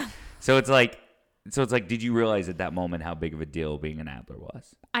changing. Yeah. So it's like, did you realize at that moment how big of a deal being an Adler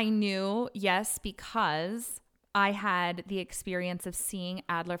was? I knew, yes, because I had the experience of seeing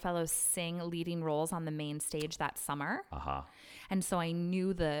Adler Fellows sing leading roles on the main stage that summer. Uh-huh. And so I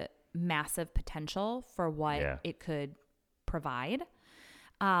knew the massive potential for what it could provide.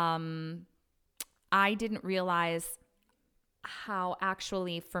 I didn't realize how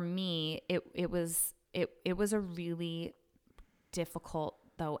actually for me it was it was a really difficult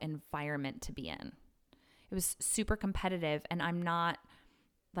though environment to be in. It was super competitive, and I'm not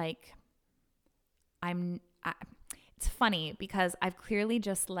like it's funny because I've clearly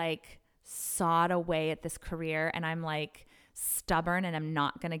just like sawed away at this career, and I'm like stubborn and I'm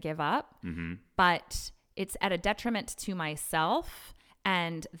not going to give up. Mm-hmm. But it's at a detriment to myself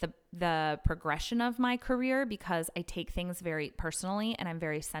and the progression of my career, because I take things very personally and I'm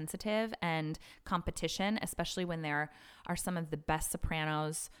very sensitive, and competition, especially when there are some of the best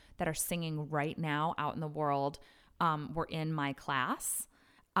sopranos that are singing right now out in the world, were in my class.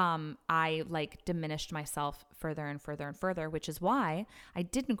 I like diminished myself further and further and further, which is why I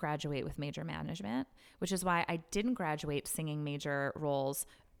didn't graduate with major management, which is why I didn't graduate singing major roles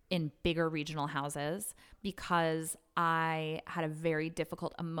in bigger regional houses, because I had a very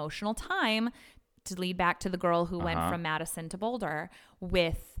difficult emotional time, to lead back to the girl who went from Madison to Boulder,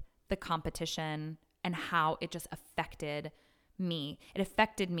 with the competition and how it just affected me. It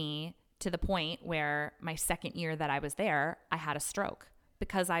affected me to the point where my second year that I was there, I had a stroke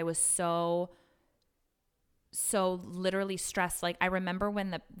because I was so literally stressed. Like I remember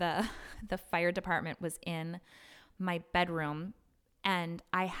when the fire department was in my bedroom, and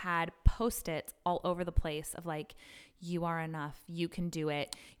I had Post-its all over the place of like, you are enough, you can do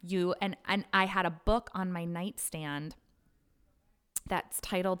it. And I had a book on my nightstand that's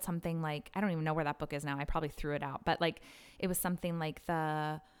titled something like, I don't even know where that book is now. I probably threw it out, but like it was something like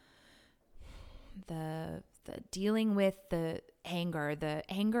the dealing with the anger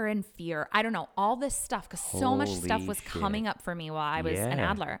and fear. I don't know, all this stuff, because so much stuff was coming up for me while I was an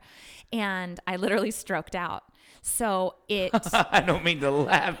Adler, and I literally stroked out. So it. I don't mean to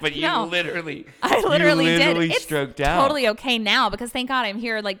laugh, but I literally did. It's stroked out. Totally okay now, because thank God I'm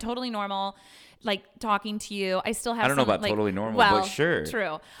here, like totally normal, like talking to you. I still have. I don't know about like, totally normal, well, but sure.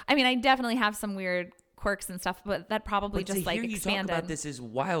 True. I mean, I definitely have some weird quirks and stuff, but that probably but just like hear you expanded. talk about this is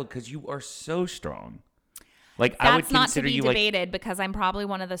wild, because you are so strong. Like That's I would not to consider be you debated, because I'm probably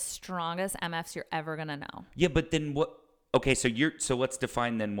one of the strongest MFs you're ever gonna know. Yeah, but then what? Okay, so let's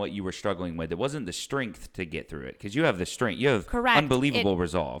define then what you were struggling with. It wasn't the strength to get through it, because you have the strength. You have unbelievable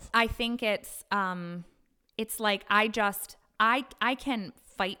resolve. I think it's like I can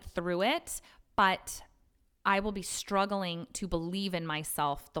fight through it, but I will be struggling to believe in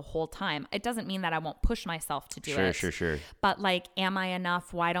myself the whole time. It doesn't mean that I won't push myself to do it. Sure. But like, am I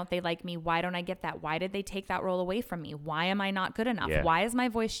enough? Why don't they like me? Why don't I get that? Why did they take that role away from me? Why am I not good enough? Yeah. Why is my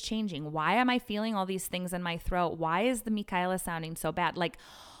voice changing? Why am I feeling all these things in my throat? Why is the Michaela sounding so bad? Like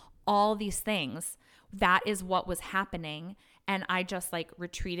all these things, that is what was happening. And I just like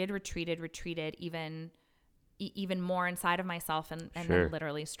retreated even more inside of myself, and then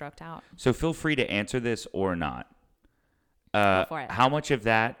literally stroked out. So feel free to answer this or not. Go for it. How much of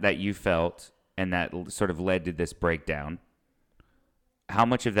that you felt and that sort of led to this breakdown, how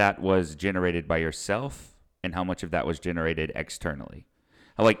much of that was generated by yourself and how much of that was generated externally?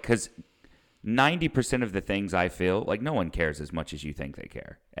 Like, because 90% of the things I feel, like no one cares as much as you think they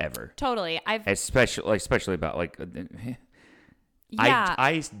care, ever. Totally. Especially about like... Yeah.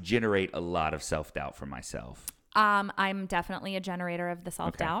 I generate a lot of self-doubt for myself. I'm definitely a generator of the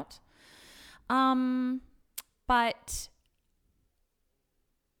self-doubt. Okay. But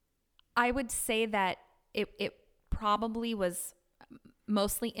I would say that it probably was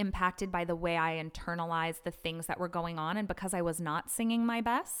mostly impacted by the way I internalized the things that were going on, and because I was not singing my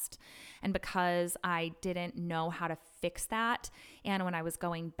best, and because I didn't know how to fix that. And when I was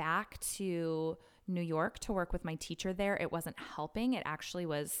going back to New York to work with my teacher there, it wasn't helping. It actually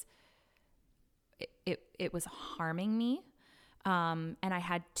was, it was harming me. And I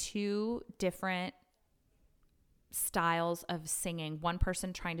had two different styles of singing. One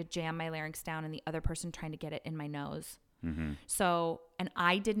person trying to jam my larynx down and the other person trying to get it in my nose. Mm-hmm. So, and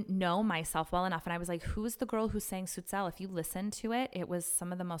I didn't know myself well enough. And I was like, who's the girl who sang Suzel? If you listen to it, it was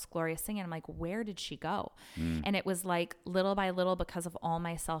some of the most glorious singing. I'm like, where did she go? And it was like little by little, because of all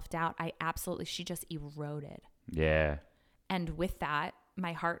my self-doubt, she just eroded. Yeah. And with that,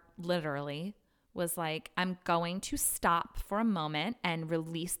 my heart literally was like, I'm going to stop for a moment and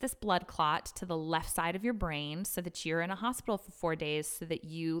release this blood clot to the left side of your brain so that you're in a hospital for 4 days so that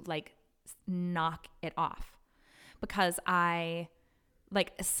you like knock it off. Because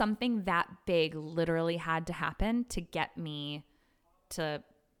something that big literally had to happen to get me to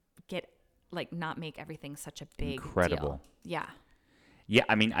not make everything such a big incredible deal. Yeah. Yeah,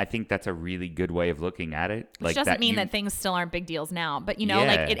 I mean, I think that's a really good way of looking at it. Which doesn't mean that things still aren't big deals now. But,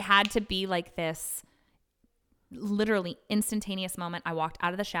 like it had to be like this literally instantaneous moment. I walked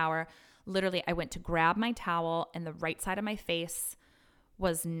out of the shower. Literally, I went to grab my towel and the right side of my face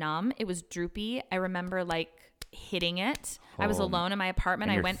was numb. It was droopy. I remember like hitting it. I was Oh. alone in my apartment.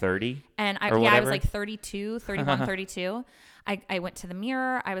 And I you're went 30 and I or was whatever? like 32, 31, 32. I went to the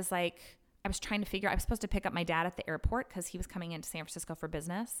mirror. I was trying to figure, I was supposed to pick up my dad at the airport because he was coming into San Francisco for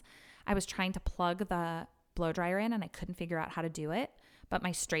business. I was trying to plug the blow dryer in and I couldn't figure out how to do it, but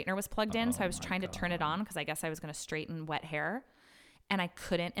my straightener was plugged in. So I was trying to turn it on because I guess I was going to straighten wet hair and I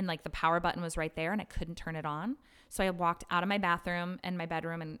couldn't. And like the power button was right there and I couldn't turn it on. So I walked out of my bathroom and my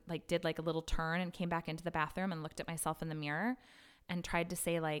bedroom and like did like a little turn and came back into the bathroom and looked at myself in the mirror and tried to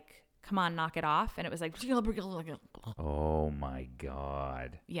say like, come on, knock it off. And it was like, Oh my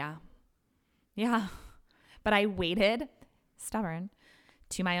God. yeah. Yeah. But I waited, stubborn,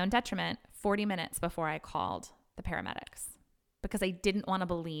 to my own detriment, 40 minutes before I called the paramedics because I didn't want to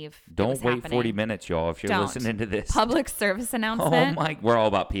believe it Don't was wait happening. 40 minutes, y'all, if you're Don't. listening to this. Public service Oh announcement. my, we're all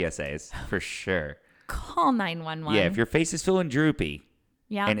about PSAs for sure. Call 911. Yeah, if your face is feeling droopy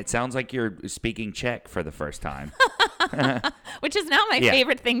Yeah. and it sounds like you're speaking Czech for the first time. Which is now my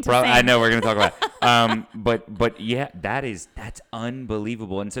favorite thing to Bro, say. I know we're going to talk about it. But yeah, that's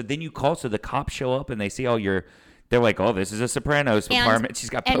unbelievable. And so then you call, so the cops show up and they see all your, they're like, oh, this is a Sopranos apartment. She's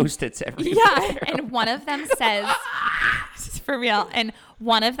got Post-its everywhere. Yeah. And one of them says, for real. And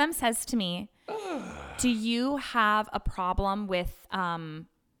one of them says to me, do you have a problem with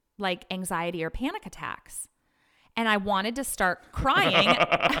like anxiety or panic attacks? And I wanted to start crying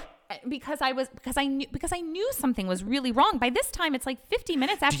because I knew something was really wrong. By this time, it's like 50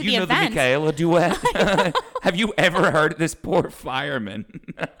 minutes after Do you the know event. the Michaela duet? Have you ever heard of this poor fireman?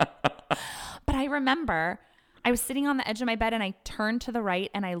 But I remember I was sitting on the edge of my bed and I turned to the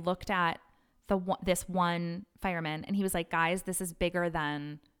right and I looked at this one fireman and he was like, guys, this is bigger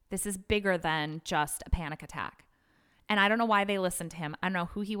than just a panic attack. And I don't know why they listened to him. I don't know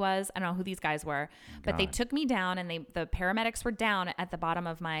who he was. I don't know who these guys were, but they took me down and the paramedics were down at the bottom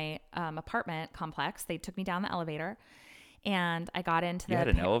of my apartment complex. They took me down the elevator and I got into You had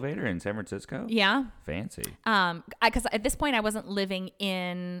an elevator in San Francisco? Yeah. Fancy. Because at this point I wasn't living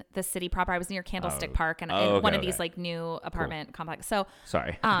in the city proper. I was near Candlestick Park and in one of these like new apartment complex. So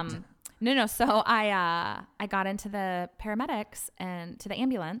sorry. No. So I got into the paramedics and to the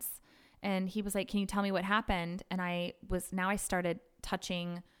ambulance and he was like, can you tell me what happened? And I started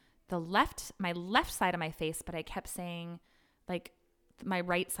touching my left side of my face, but I kept saying like my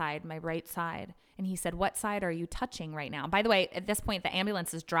right side. And he said, what side are you touching right now? By the way, at this point, the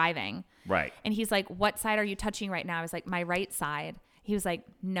ambulance is driving. Right. And he's like, what side are you touching right now? I was like, my right side. He was like,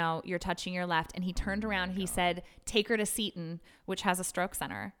 no, you're touching your left. And he turned around and he said, take her to Seton, which has a stroke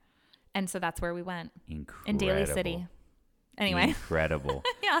center. And so that's where we went. Incredible. In Daly City. Anyway. Incredible.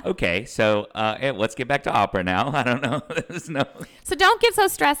 Yeah. Okay, so let's get back to opera now. I don't know. So don't get so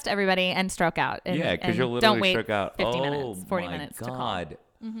stressed, everybody, and stroke out. And, Yeah, because and you'll literally don't wait stroke out. 50 oh minutes, 40 my minutes God. to call.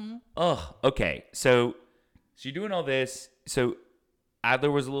 Mm-hmm. Oh, okay. So you're doing all this. So Adler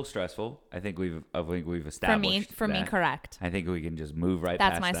was a little stressful. I think we've established For me, that. correct. I think we can just move right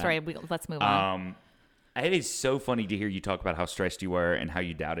That's past my that. story. Let's move on. It is so funny to hear you talk about how stressed you were and how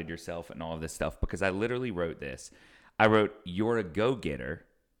you doubted yourself and all of this stuff because I literally wrote this. I wrote, you're a go-getter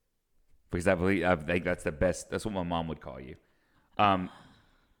because I think that's the best. That's what my mom would call you.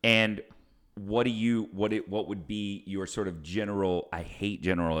 And what would be your sort of general, I hate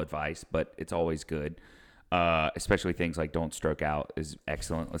general advice, but it's always good. Especially things like don't stroke out is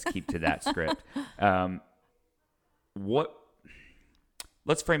excellent. Let's keep to that script.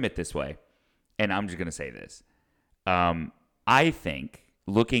 Let's frame it this way. And I'm just going to say this. I think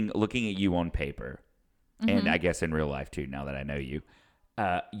looking at you on paper, and I guess in real life too, now that I know you,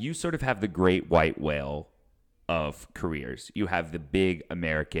 you sort of have the great white whale of careers. You have the big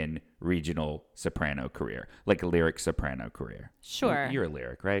American regional soprano career, like a lyric soprano career. Sure. You're a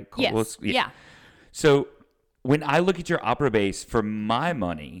lyric, right? Yes. Yeah. So when I look at your opera bass, for my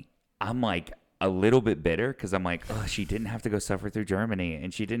money, I'm like a little bit bitter because I'm like, oh, she didn't have to go suffer through Germany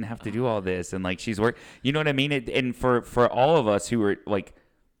and she didn't have to do all this. And like, she's worked, you know what I mean? And for all of us who are like,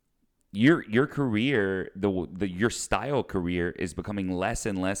 your career, your style career is becoming less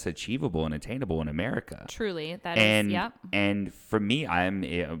and less achievable and attainable in America. Truly. Yep. And for me,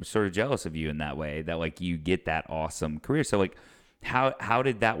 I'm sort of jealous of you in that way that like you get that awesome career. So like, how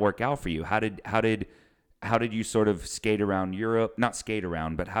did that work out for you? How did you sort of skate around Europe? Not skate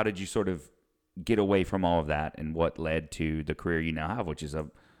around, but how did you sort of get away from all of that and what led to the career you now have, which is a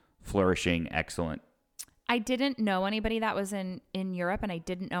flourishing, excellent. I didn't know anybody that was in Europe and I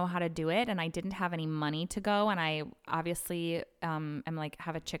didn't know how to do it and I didn't have any money to go. And I obviously am like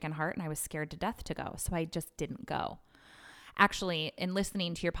have a chicken heart and I was scared to death to go. So I just didn't go. Actually, in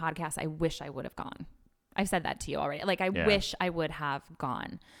listening to your podcast, I wish I would have gone I've said that to you already. Like, I wish I would have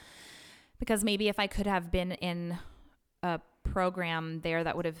gone, because maybe if I could have been in a program there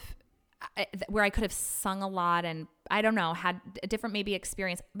that would have, where I could have sung a lot and I don't know, had a different maybe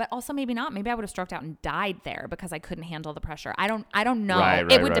experience, but also maybe not. Maybe I would have stroked out and died there because I couldn't handle the pressure. I don't know.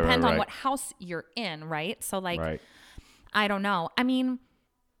 It would depend on what house you're in, right? So like, I don't know. I mean,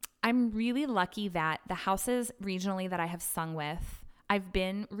 I'm really lucky that the houses regionally that I have sung with, I've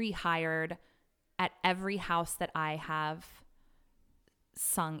been rehired at every house that I have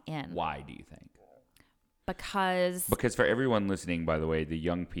sung in. Why do you think? Because for everyone listening, by the way, the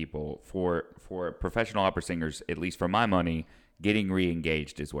young people, for professional opera singers, at least for my money, getting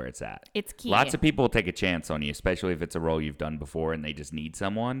re-engaged is where it's at. It's key. Lots of people take a chance on you, especially if it's a role you've done before and they just need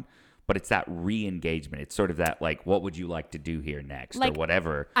someone. But it's that re-engagement. It's sort of that, like, what would you like to do here next, or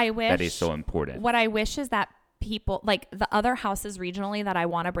whatever. That is so important. What I wish is that people, like the other houses regionally that I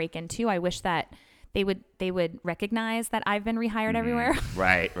want to break into, I wish that they would recognize that I've been rehired everywhere.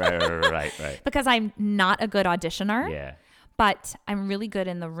 Right. Because I'm not a good auditioner. Yeah. But I'm really good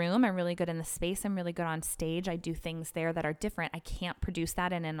in the room. I'm really good in the space. I'm really good on stage. I do things there that are different. I can't produce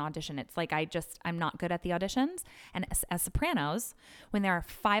that in an audition. It's like I'm not good at the auditions. And as sopranos, when there are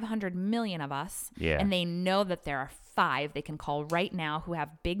 500 million of us, and they know that there are 5 they can call right now who have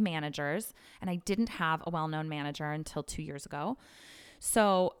big managers, and I didn't have a well-known manager until 2 years ago.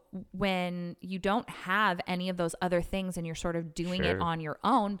 So when you don't have any of those other things and you're sort of doing it on your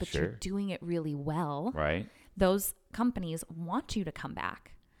own, but you're doing it really well, right? Those companies want you to come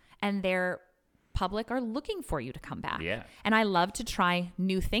back, and their public are looking for you to come back. Yeah. And I love to try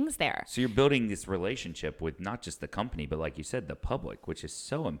new things there. So you're building this relationship with not just the company, but like you said, the public, which is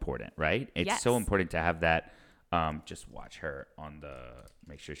so important, right? It's so important to have that. Just watch her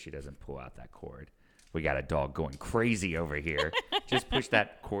make sure she doesn't pull out that cord. We got a dog going crazy over here. Just push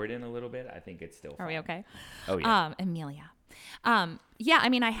that cord in a little bit. I think it's still fine. Are we okay? Oh, yeah. Amelia. I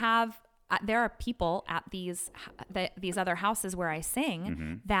mean, there are people at these other houses where I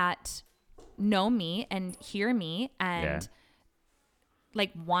sing that know me and hear me and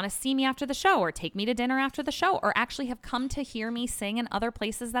like want to see me after the show, or take me to dinner after the show, or actually have come to hear me sing in other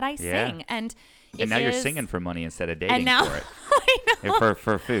places that I sing. And now you're singing for money instead of dating for it. I know.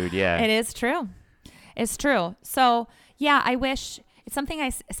 For food, It is true. It's true. So, I wish, it's something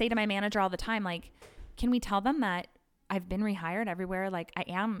I say to my manager all the time. Like, can we tell them that I've been rehired everywhere? Like, I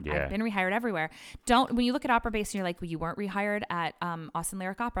am. I've been rehired everywhere. When you look at Opera Base and you're like, well, you weren't rehired at Austin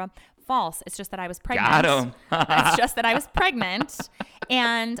Lyric Opera. False. It's just that I was pregnant. Got him. It's just that I was pregnant.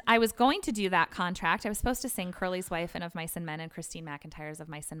 And I was going to do that contract. I was supposed to sing Curly's Wife and Of Mice and Men and Christine McIntyre's Of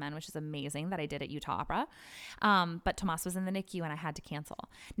Mice and Men, which is amazing, that I did at Utah Opera. But Tomas was in the NICU and I had to cancel.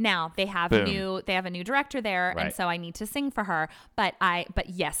 Now they have a new director there, and so I need to sing for her. But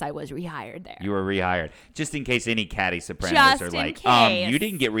yes, I was rehired there. You were rehired. Just in case any catty sopranos are like, you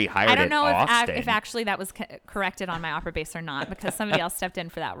didn't get rehired. I don't know Austin. if actually that was corrected on my Opera Base or not, because somebody else stepped in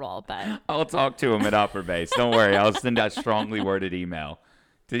for that role. But I'll talk to him at Opera Base. Don't worry. I'll send a strongly worded email.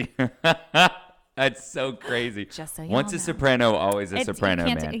 That's so crazy. Just so you Once know. a soprano, always a soprano,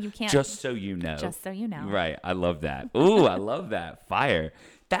 man. You can't. Just so you know. Just so you know. Right. I love that. Ooh, I love that. Fire.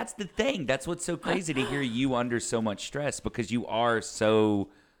 That's the thing. That's what's so crazy to hear you under so much stress, because you are so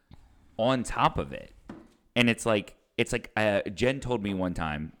on top of it. And it's like Jen told me one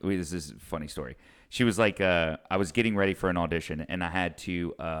time, this is a funny story. She was like, I was getting ready for an audition and I had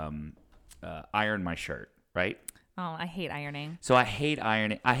to iron my shirt, right? Oh, I hate ironing. So I hate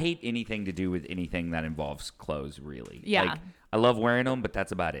ironing. I hate anything to do with anything that involves clothes, really. Yeah. Like, I love wearing them, but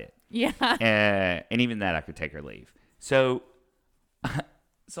that's about it. Yeah. And even that I could take or leave. So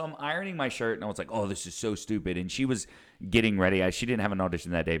I'm ironing my shirt and I was like, oh, this is so stupid. And she was getting ready. She didn't have an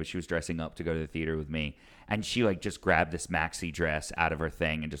audition that day, but she was dressing up to go to the theater with me. And she like just grabbed this maxi dress out of her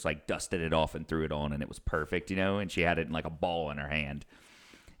thing and just like dusted it off and threw it on. And it was perfect, and she had it in like a ball in her hand.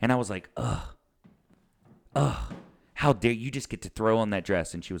 And I was like, ugh, how dare you just get to throw on that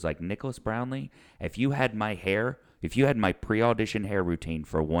dress? And she was like, Nicholas Brownlee, if you had my pre-audition hair routine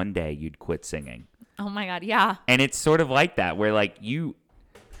for one day, you'd quit singing. Oh my God. Yeah. And it's sort of like that, where like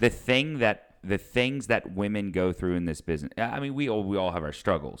the things that women go through in this business, I mean, we all have our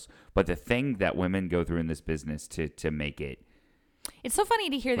struggles, but the thing that women go through in this business to make it It's so funny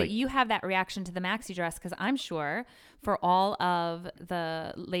to hear that Like- you have that reaction to the maxi dress, because I'm sure for all of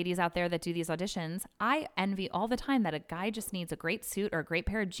the ladies out there that do these auditions, I envy all the time that a guy just needs a great suit or a great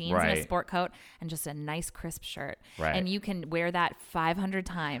pair of jeans and a Right. sport coat and just a nice crisp shirt. Right. And you can wear that 500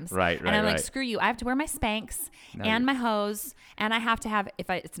 times. Right, And I'm like, right. screw you. I have to wear my Spanx and my hose, and I have to have,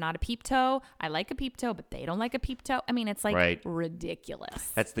 it's not a peep toe, I like a peep toe, but they don't like a peep toe. I mean, it's like Right. ridiculous.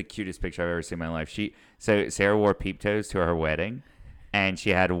 That's the cutest picture I've ever seen in my life. So Sarah wore peep toes to her wedding, and she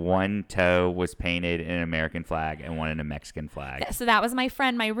had one toe was painted in an American flag and one in a Mexican flag. So that was my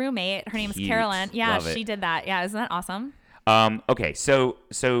friend, my roommate. Her name is Cute. Carolyn. Yeah, Love it. she did that. Yeah, isn't that awesome? Okay, so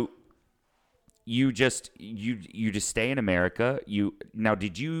you just stay in America. This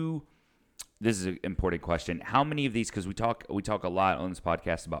is an important question. How many of these, because we talk a lot on this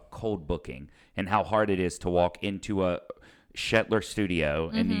podcast about cold booking and how hard it is to walk into a Shetler studio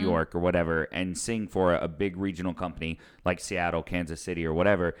in New York or whatever and sing for a big regional company like Seattle, Kansas City or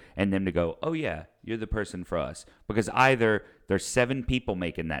whatever, and them to go, oh yeah, you're the person for us. Because either there's 7 people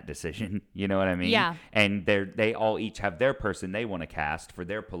making that decision, you know what I mean? Yeah. And they all each have their person they want to cast for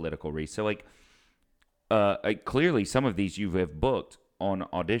their political reason. So clearly some of these you have booked on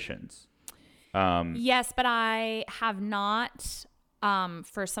auditions. Yes, but I have not,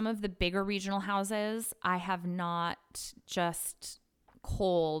 for some of the bigger regional houses, I have not just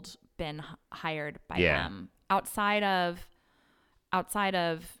cold been hired by them. Outside of,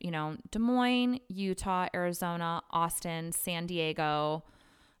 Des Moines, Utah, Arizona, Austin, San Diego.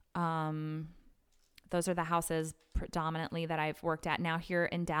 Those are the houses predominantly that I've worked at. Now here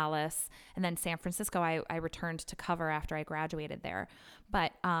in Dallas, and then San Francisco, I returned to cover after I graduated there.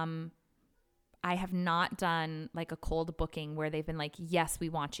 But, I have not done like a cold booking where they've been like, yes, we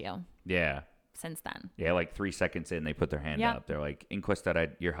want you. Yeah. Since then. Yeah, like 3 seconds in, they put their hand up. They're like, Inquista,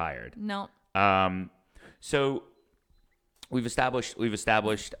 you're hired. No. So we've established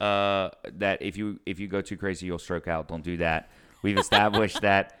that if you go too crazy, you'll stroke out. Don't do that. We've established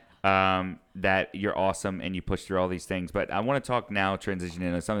that you're awesome and you push through all these things. But I want to talk now, transition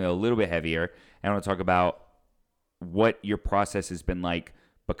into something a little bit heavier. And I want to talk about what your process has been like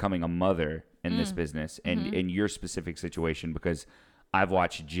becoming a mother in this business and in your specific situation, because I've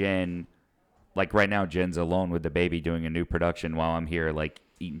watched Jen, like right now, Jen's alone with the baby doing a new production while I'm here like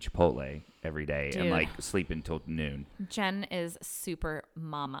eating Chipotle every day and like sleeping till noon. Jen is super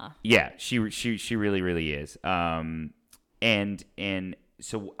mama. Yeah, she really, really is. And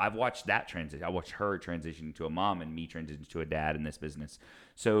so I've watched that transition. I watched her transition to a mom and me transition to a dad in this business.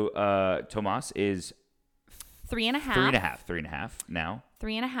 So Tomas is 3.5. 3.5 now.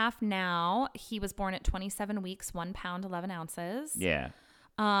 3.5 now. He was born at 27 weeks, 1 pound, 11 ounces. Yeah.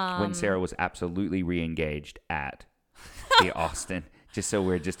 When Sarah was absolutely re-engaged at the Austin, just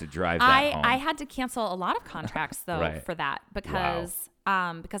to drive that home. I had to cancel a lot of contracts though Right. for that because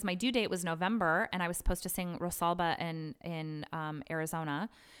my due date was November and I was supposed to sing Rosalba in Arizona,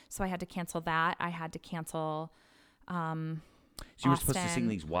 so I had to cancel that. I had to cancel. So you were supposed to sing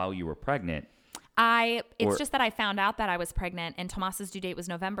these while you were pregnant. It's just that I found out that I was pregnant and Tomas's due date was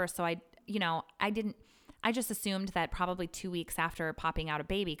November. So I just assumed that probably 2 weeks after popping out a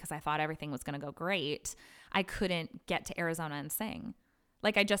baby, because I thought everything was going to go great, I couldn't get to Arizona and sing.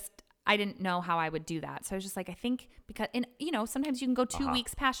 Like I didn't know how I would do that. So I was just like, I think because, sometimes you can go 2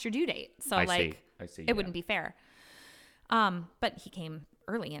 weeks past your due date. So I see, it wouldn't be fair. But he came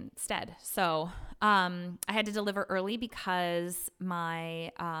early instead. So, I had to deliver early because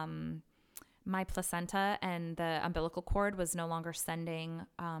my placenta and the umbilical cord was no longer sending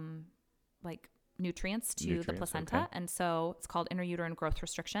nutrients to the placenta. Okay. And so it's called intrauterine growth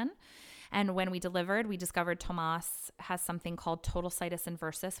restriction. And when we delivered, we discovered Tomas has something called total situs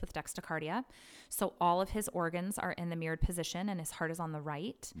inversus with dextrocardia. So all of his organs are in the mirrored position and his heart is on the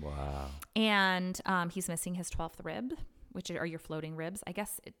right. Wow. And he's missing his 12th rib, which are your floating ribs. I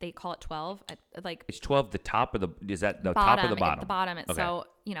guess they call it 12. It's 12 the top of the, is that the bottom, top or the bottom? The bottom. Okay. So,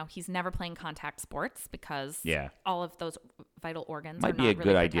 he's never playing contact sports because all of those vital organs might are be not a good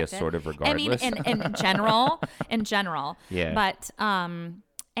really idea, protected. sort of, regardless. I mean, in general. Yeah. But,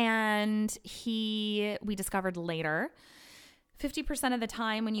 and we discovered later, 50% of the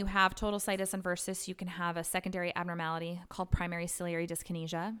time when you have total situs inversus, you can have a secondary abnormality called primary ciliary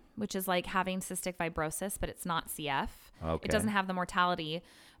dyskinesia, which is like having cystic fibrosis, but it's not CF. Okay. It doesn't have the mortality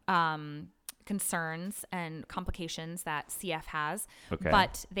concerns and complications that CF has,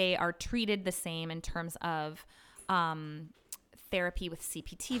 but they are treated the same in terms of therapy with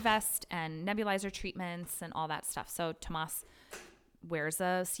CPT vest and nebulizer treatments and all that stuff. So Tomas wears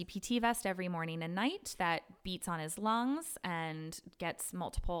a CPT vest every morning and night that beats on his lungs and gets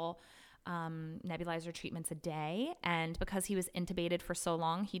multiple nebulizer treatments a day. And because he was intubated for so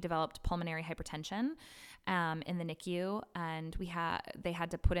long, he developed pulmonary hypertension in the NICU. And they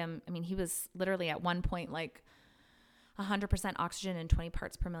had to put him, I mean, he was literally at one point like 100% oxygen and 20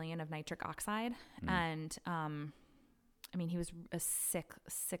 parts per million of nitric oxide. And I mean, he was a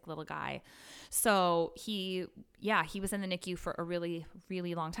sick little guy. So he was in the NICU for a really,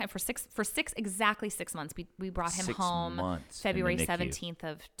 really long time. For exactly 6 months. We brought him home February 17th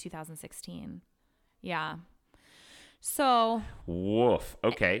of 2016. Yeah. So. Woof.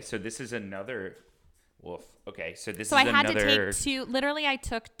 Okay. So this is another. Woof. Okay. So this is I had another. to take I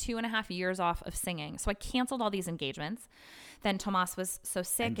took 2.5 years off of singing. So I canceled all these engagements. Then Tomas was so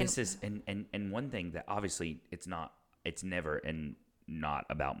sick. And this is, and one thing that obviously it's never and not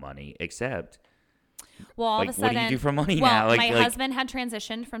about money, except all of a sudden, what do you do for money now? My husband had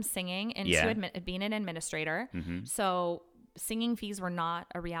transitioned from singing into being an administrator. Mm-hmm. So singing fees were not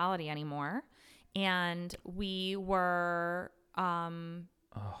a reality anymore. And we were,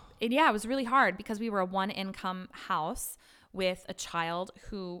 it was really hard because we were a one income house with a child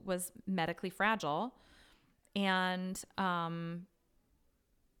who was medically fragile, and,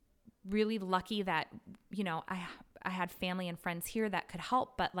 really lucky that, I had family and friends here that could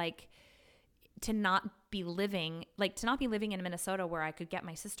help, but like to not be living in Minnesota where I could get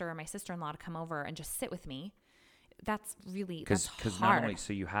my sister or my sister-in-law to come over and just sit with me. That's hard. Because not only,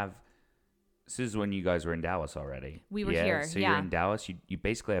 this is when you guys were in Dallas already. We were here. So you're in Dallas. You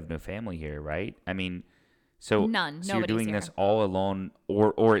basically have no family here, right? I mean, so none. So you're doing here. this all alone,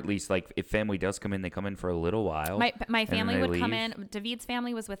 or at least like if family does come in, they come in for a little while. My family would come leave. in. David's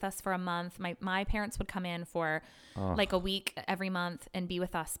family was with us for a month. My parents would come in for like a week every month and be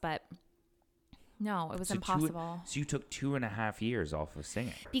with us, but no, it was impossible. So you took 2.5 years off of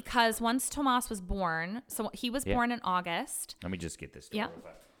singing. Because once Tomas was born, so he was born in August. Let me just get this. Yeah.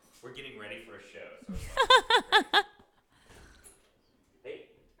 We're getting ready for a show. So Hey,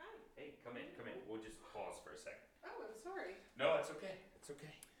 come in. We'll just pause for a second. Oh, I'm sorry. No, it's okay.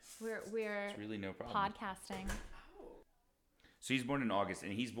 We're It's really no problem. podcasting. So he's born in August,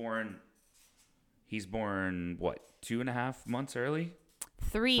 and he's born what, 2.5 months early?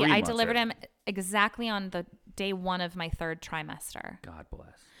 3. I delivered him exactly on the day 1 of my 3rd trimester. God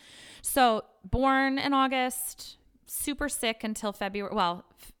bless. So born in August, super sick until February. Well,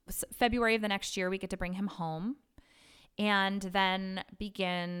 February of the next year, we get to bring him home. And then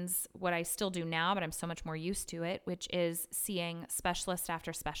begins what I still do now, but I'm so much more used to it, which is seeing specialist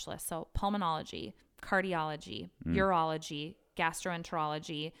after specialist. So pulmonology, cardiology, urology,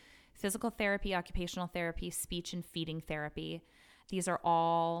 gastroenterology, physical therapy, occupational therapy, speech and feeding therapy. These are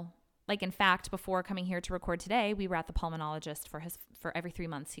all, like, in fact, before coming here to record today, we were at the pulmonologist for every 3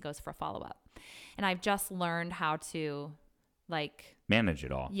 months he goes for a follow-up. And I've just learned how to, like, manage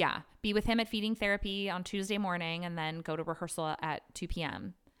it all. Yeah. Be with him at feeding therapy on Tuesday morning and then go to rehearsal at 2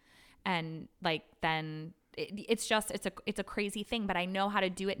 p.m. And like, then it's a crazy thing, but I know how to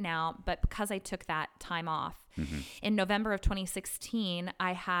do it now. But because I took that time off in November of 2016,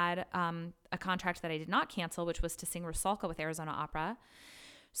 I had a contract that I did not cancel, which was to sing Rusalka with Arizona Opera.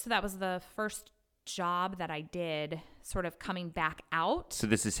 So that was the first job that I did sort of coming back out. So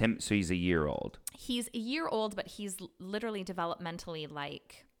this is him. So he's a year old. He's a year old, but he's literally developmentally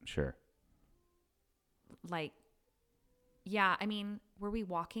like. Sure. Like, yeah, I mean, were we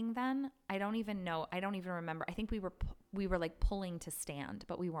walking then? I don't even know. I don't even remember. I think we were like pulling to stand,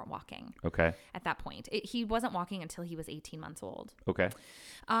 but we weren't walking. Okay. At that point. He wasn't walking until he was 18 months old. Okay.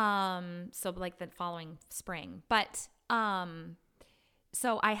 So like the following spring. But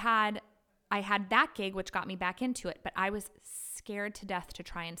so I had that gig, which got me back into it, but I was scared to death to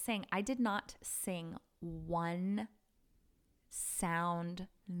try and sing. I did not sing one sound,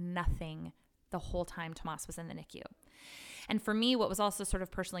 nothing, the whole time Tomas was in the NICU. And for me, what was also sort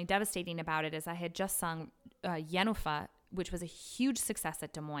of personally devastating about it is I had just sung Yenufa, which was a huge success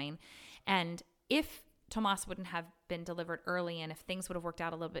at Des Moines. And if Tomas wouldn't have been delivered early and if things would have worked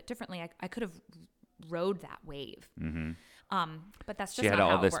out a little bit differently, I could have rode that wave. Mm-hmm. But that's just not how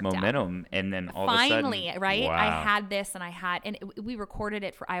it worked out. She had all this momentum, and then all finally, of a sudden, right? Wow. I had this, and we recorded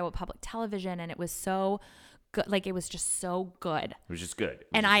it for Iowa Public Television, and it was so good. Like, it was just so good. It was just good.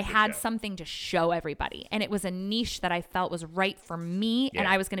 And I had something to show everybody, and it was a niche that I felt was right for me, and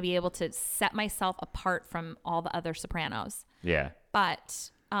I was going to be able to set myself apart from all the other sopranos. Yeah.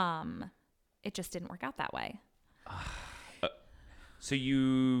 But it just didn't work out that way. So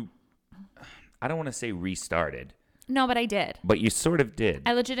you, I don't want to say restarted. No, but I did. But you sort of did.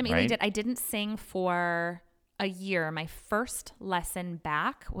 I legitimately did. I didn't sing for a year. My first lesson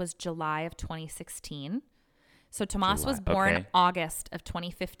back was July of 2016. So Tomas was born August of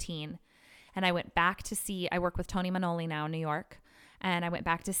 2015. And I went back to see, I work with Tony Manoli now in New York. And I went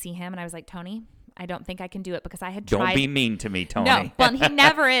back to see him and I was like, Tony, I don't think I can do it because I had tried. Don't be mean to me, Tony. No, well, he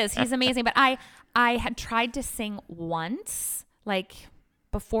never is. He's amazing. But I had tried to sing once, like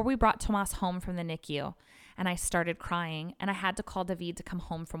before we brought Tomas home from the NICU, and I started crying and I had to call David to come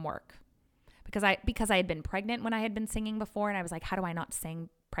home from work because I had been pregnant when I had been singing before. And I was like, how do I not sing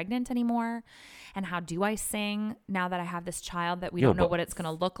pregnant anymore? And how do I sing now that I have this child that we don't know what it's going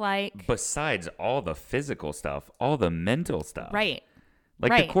to look like? Besides all the physical stuff, all the mental stuff. Right.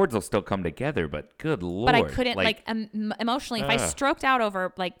 Like right. the chords will still come together, but good Lord. But I couldn't emotionally, if I stroked out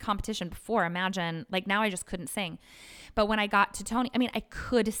over like competition before, imagine like now I just couldn't sing. But when I got to Tony, I mean, I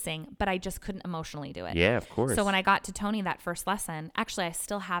could sing, but I just couldn't emotionally do it. Yeah, of course. So when I got to Tony that first lesson, actually I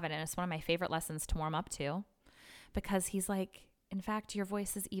still have it. And it's one of my favorite lessons to warm up to because he's like, in fact, your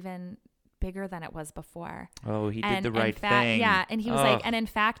voice is even bigger than it was before. Oh, he did the right thing. Yeah. And he was like, and in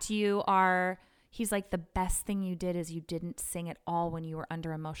fact, he's like, the best thing you did is you didn't sing at all when you were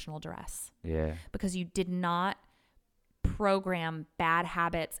under emotional duress. Yeah. Because you did not program bad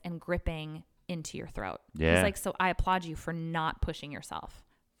habits and gripping into your throat. Yeah. He's like, so I applaud you for not pushing yourself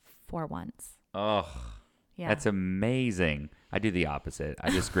for once. Oh, yeah. That's amazing. I do the opposite.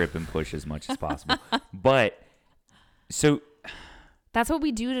 I just grip and push as much as possible. But so that's what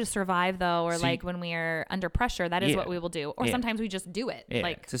we do to survive, though, or like when we're under pressure, that is what we will do. Or sometimes we just do it. Yeah.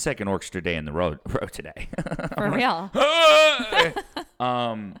 Like it's a second orchestra day in the road today. For real.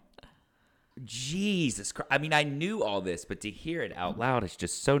 Jesus Christ. I mean, I knew all this, but to hear it out loud is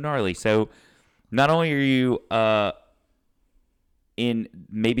just so gnarly. So not only are you in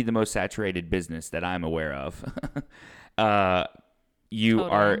maybe the most saturated business that I'm aware of, you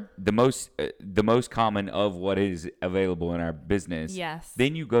totally. are the most common of what is available in our business. Yes.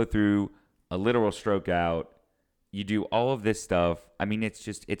 Then you go through a literal stroke out. You do all of this stuff. I mean,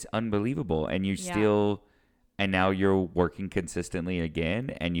 it's unbelievable. And you still, and now you're working consistently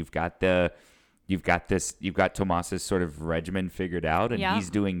again. And you've got Tomas's sort of regimen figured out, and he's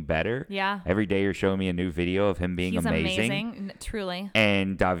doing better. Yeah. Every day you're showing me a new video of him being amazing. Truly.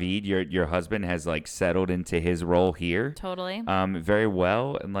 And David, your husband, has like settled into his role here. Totally. Very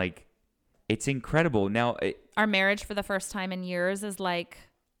well. And like, it's incredible. Now, our marriage for the first time in years is like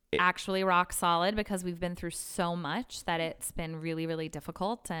actually rock solid because we've been through so much that it's been really, really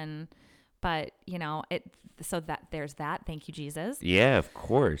difficult. But you know, so that there's that. Thank you, Jesus. Yeah, of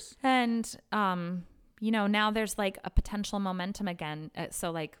course. And, you know, now there's like a potential momentum again.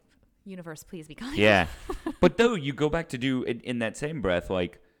 So like, universe, please be kind. Yeah. But though you go back to do in that same breath,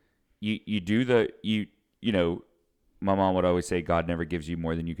 like you do you know, my mom would always say, God never gives you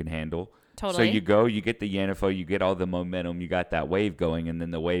more than you can handle. Totally. So you go, you get the Yanifo, you get all the momentum, you got that wave going, and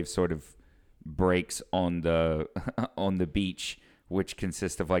then the wave sort of breaks on the on the beach, which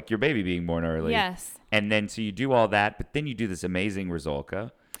consists of like your baby being born early. Yes. And then so you do all that, but then you do this amazing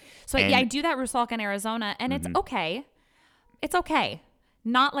Rusalka. So I do that Rusalka in Arizona, and it's okay. It's okay.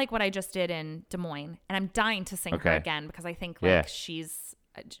 Not like what I just did in Des Moines. And I'm dying to sing her again because I think like she's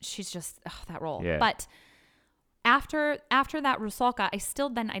just that role. Yeah. But after that Rusalka,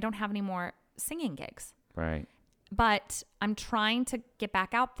 I don't have any more singing gigs. Right. But I'm trying to get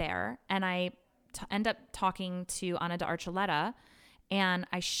back out there, and I end up talking to Ana de Archuleta, and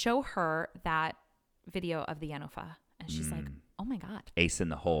I show her that video of the Yanufa, and she's like, "Oh my God, ace in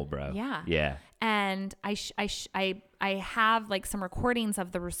the hole, bro." Yeah, yeah. And I have like some recordings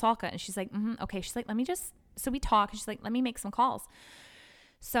of the Rusalka, and she's like, "Okay." She's like, "Let me just." So we talk, and she's like, "Let me make some calls."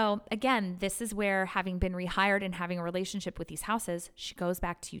 So again, this is where, having been rehired and having a relationship with these houses, she goes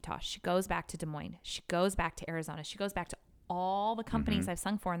back to Utah, she goes back to Des Moines, she goes back to Arizona, she goes back to all the companies I've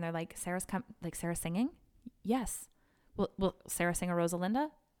sung for, and they're like, Sarah's singing? Yes. Will Sarah sing a Rosalinda?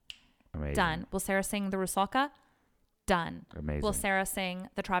 Amazing. Done. Will Sarah sing the Rusalka? Done. Amazing. Will Sarah sing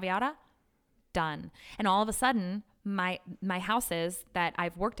the Traviata? Done. And all of a sudden, my houses that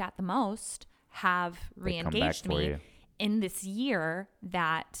I've worked at the most have re-engaged me in this year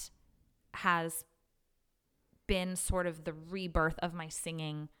that has been sort of the rebirth of my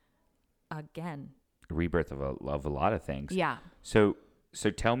singing again. Rebirth of a lot of things. Yeah. So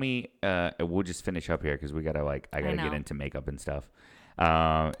tell me, we'll just finish up here because I gotta get into makeup and stuff.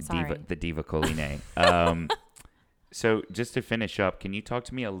 Diva Colline. So just to finish up, can you talk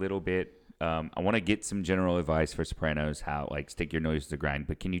to me a little bit? I want to get some general advice for sopranos, how like stick your nose to the grind.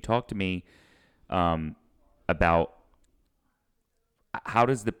 But can you talk to me about how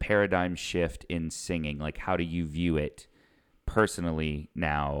does the paradigm shift in singing? Like, how do you view it personally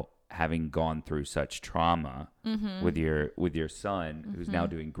now, having gone through such trauma with your son, who's now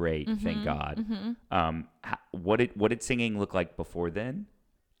doing great, thank God. What did singing look like before then,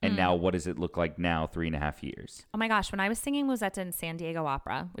 And now what does it look like now, 3.5 years? Oh my gosh. When I was singing Musetta in San Diego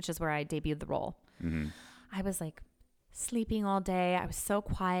Opera, which is where I debuted the role, I was like sleeping all day. I was so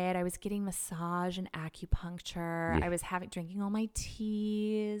quiet. I was getting massage and acupuncture. Yeah. I was drinking all my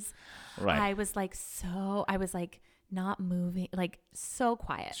teas. Right. I was like not moving, like so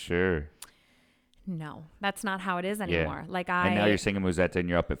quiet. Sure. No, that's not how it is anymore. Yeah. And now you're singing Musetta and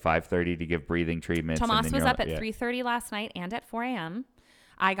you're up at 5:30 to give breathing treatments. Tomas was up at 3:30 last night and at 4 a.m.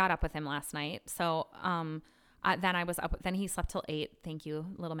 I got up with him last night. So then I was up. Then he slept till 8. Thank you,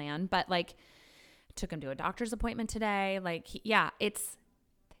 little man. But like, took him to a doctor's appointment today. Like, it's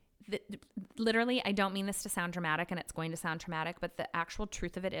literally, I don't mean this to sound dramatic, and it's going to sound traumatic, but the actual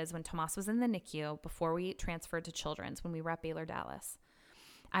truth of it is when Tomas was in the NICU, before we transferred to Children's, when we were at Baylor Dallas,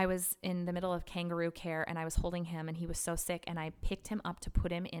 I was in the middle of kangaroo care and I was holding him and he was so sick, and I picked him up to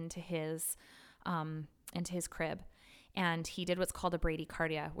put him into his crib. And he did what's called a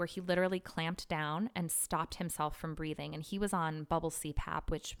bradycardia, where he literally clamped down and stopped himself from breathing. And he was on bubble CPAP,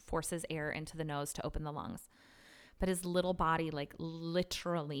 which forces air into the nose to open the lungs. But his little body like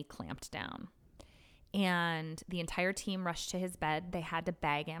literally clamped down. And the entire team rushed to his bed. They had to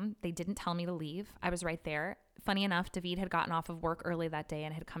bag him. They didn't tell me to leave. I was right there. Funny enough, David had gotten off of work early that day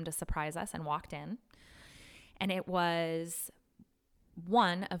and had come to surprise us and walked in. And it was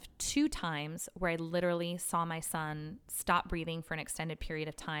one of 2 times where I literally saw my son stop breathing for an extended period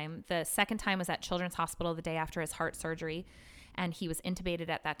of time. The second time was at Children's Hospital the day after his heart surgery, and he was intubated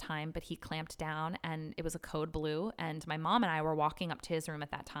at that time, but he clamped down and it was a code blue. And my mom and I were walking up to his room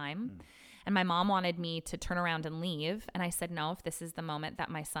at that time. And my mom wanted me to turn around and leave. And I said, no, if this is the moment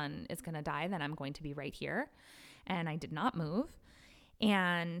that my son is going to die, then I'm going to be right here. And I did not move.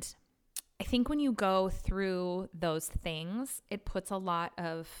 And I think when you go through those things, it puts a lot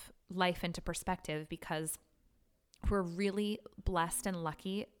of life into perspective, because we're really blessed and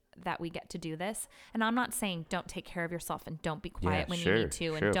lucky that we get to do this. And I'm not saying don't take care of yourself and don't be quiet when you need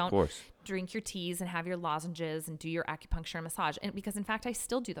to, and don't drink your teas and have your lozenges and do your acupuncture and massage. And because in fact, I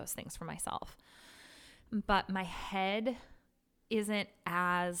still do those things for myself. But my head isn't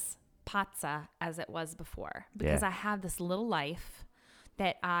as pazza as it was before, because I have this little life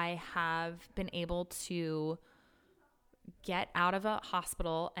that I have been able to get out of a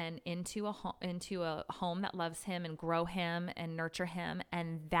hospital and into a home that loves him and grow him and nurture him.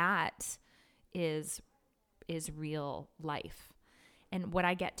 And that is real life. And what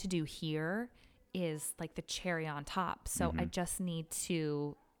I get to do here is like the cherry on top. So I just need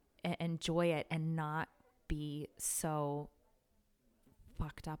to enjoy it and not be so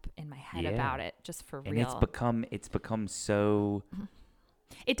fucked up in my head about it, just for real. And it's become so...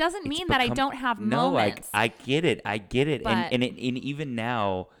 It doesn't mean that I don't have moments. I get it. But, and even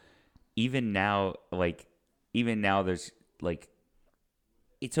now, there's like,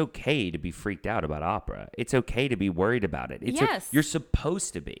 it's okay to be freaked out about opera. It's okay to be worried about it. Yes. You're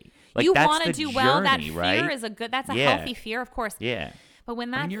supposed to be. Like, you want to do well. That fear right? is that's a healthy fear, of course. Yeah. But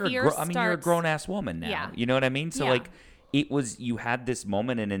when that fear starts... you're a grown-ass woman now. Yeah. You know what I mean? So like, you had this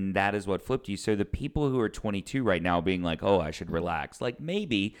moment, and then that is what flipped you. So the people who are 22 right now being like, oh, I should relax, like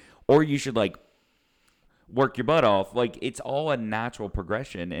maybe, or you should like work your butt off. Like, it's all a natural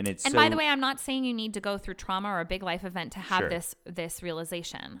progression. And by the way, I'm not saying you need to go through trauma or a big life event to have this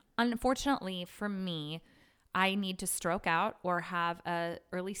realization. Unfortunately for me, I need to stroke out or have a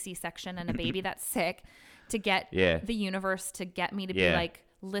early C-section and a baby that's sick to get the universe to get me to be like,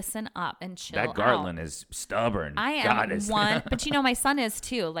 listen up and chill out. That Gartland is stubborn. I am one, but my son is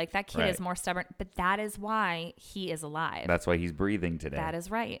too. Like, that kid is more stubborn, but that is why he is alive. That's why he's breathing today. That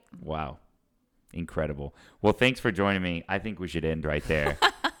is right. Wow. Incredible. Well, thanks for joining me. I think we should end right there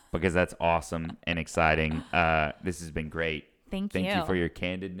because that's awesome and exciting. This has been great. Thank you for your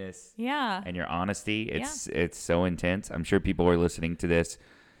candidness. Yeah. And your honesty. It's so intense. I'm sure people are listening to this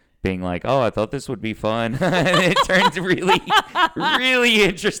being like, oh, I thought this would be fun. And it turns really, really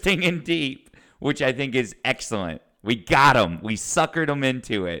interesting and deep, which I think is excellent. We got them. We suckered them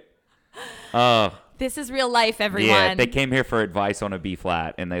into it. This is real life, everyone. Yeah, they came here for advice on a B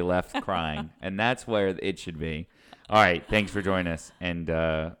flat and they left crying. And that's where it should be. All right. Thanks for joining us. And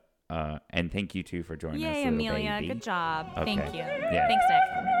thank you, too, for joining us. Yay, Amelia. Baby. Good job. Okay. Thank you. Yeah. Thanks, Nick.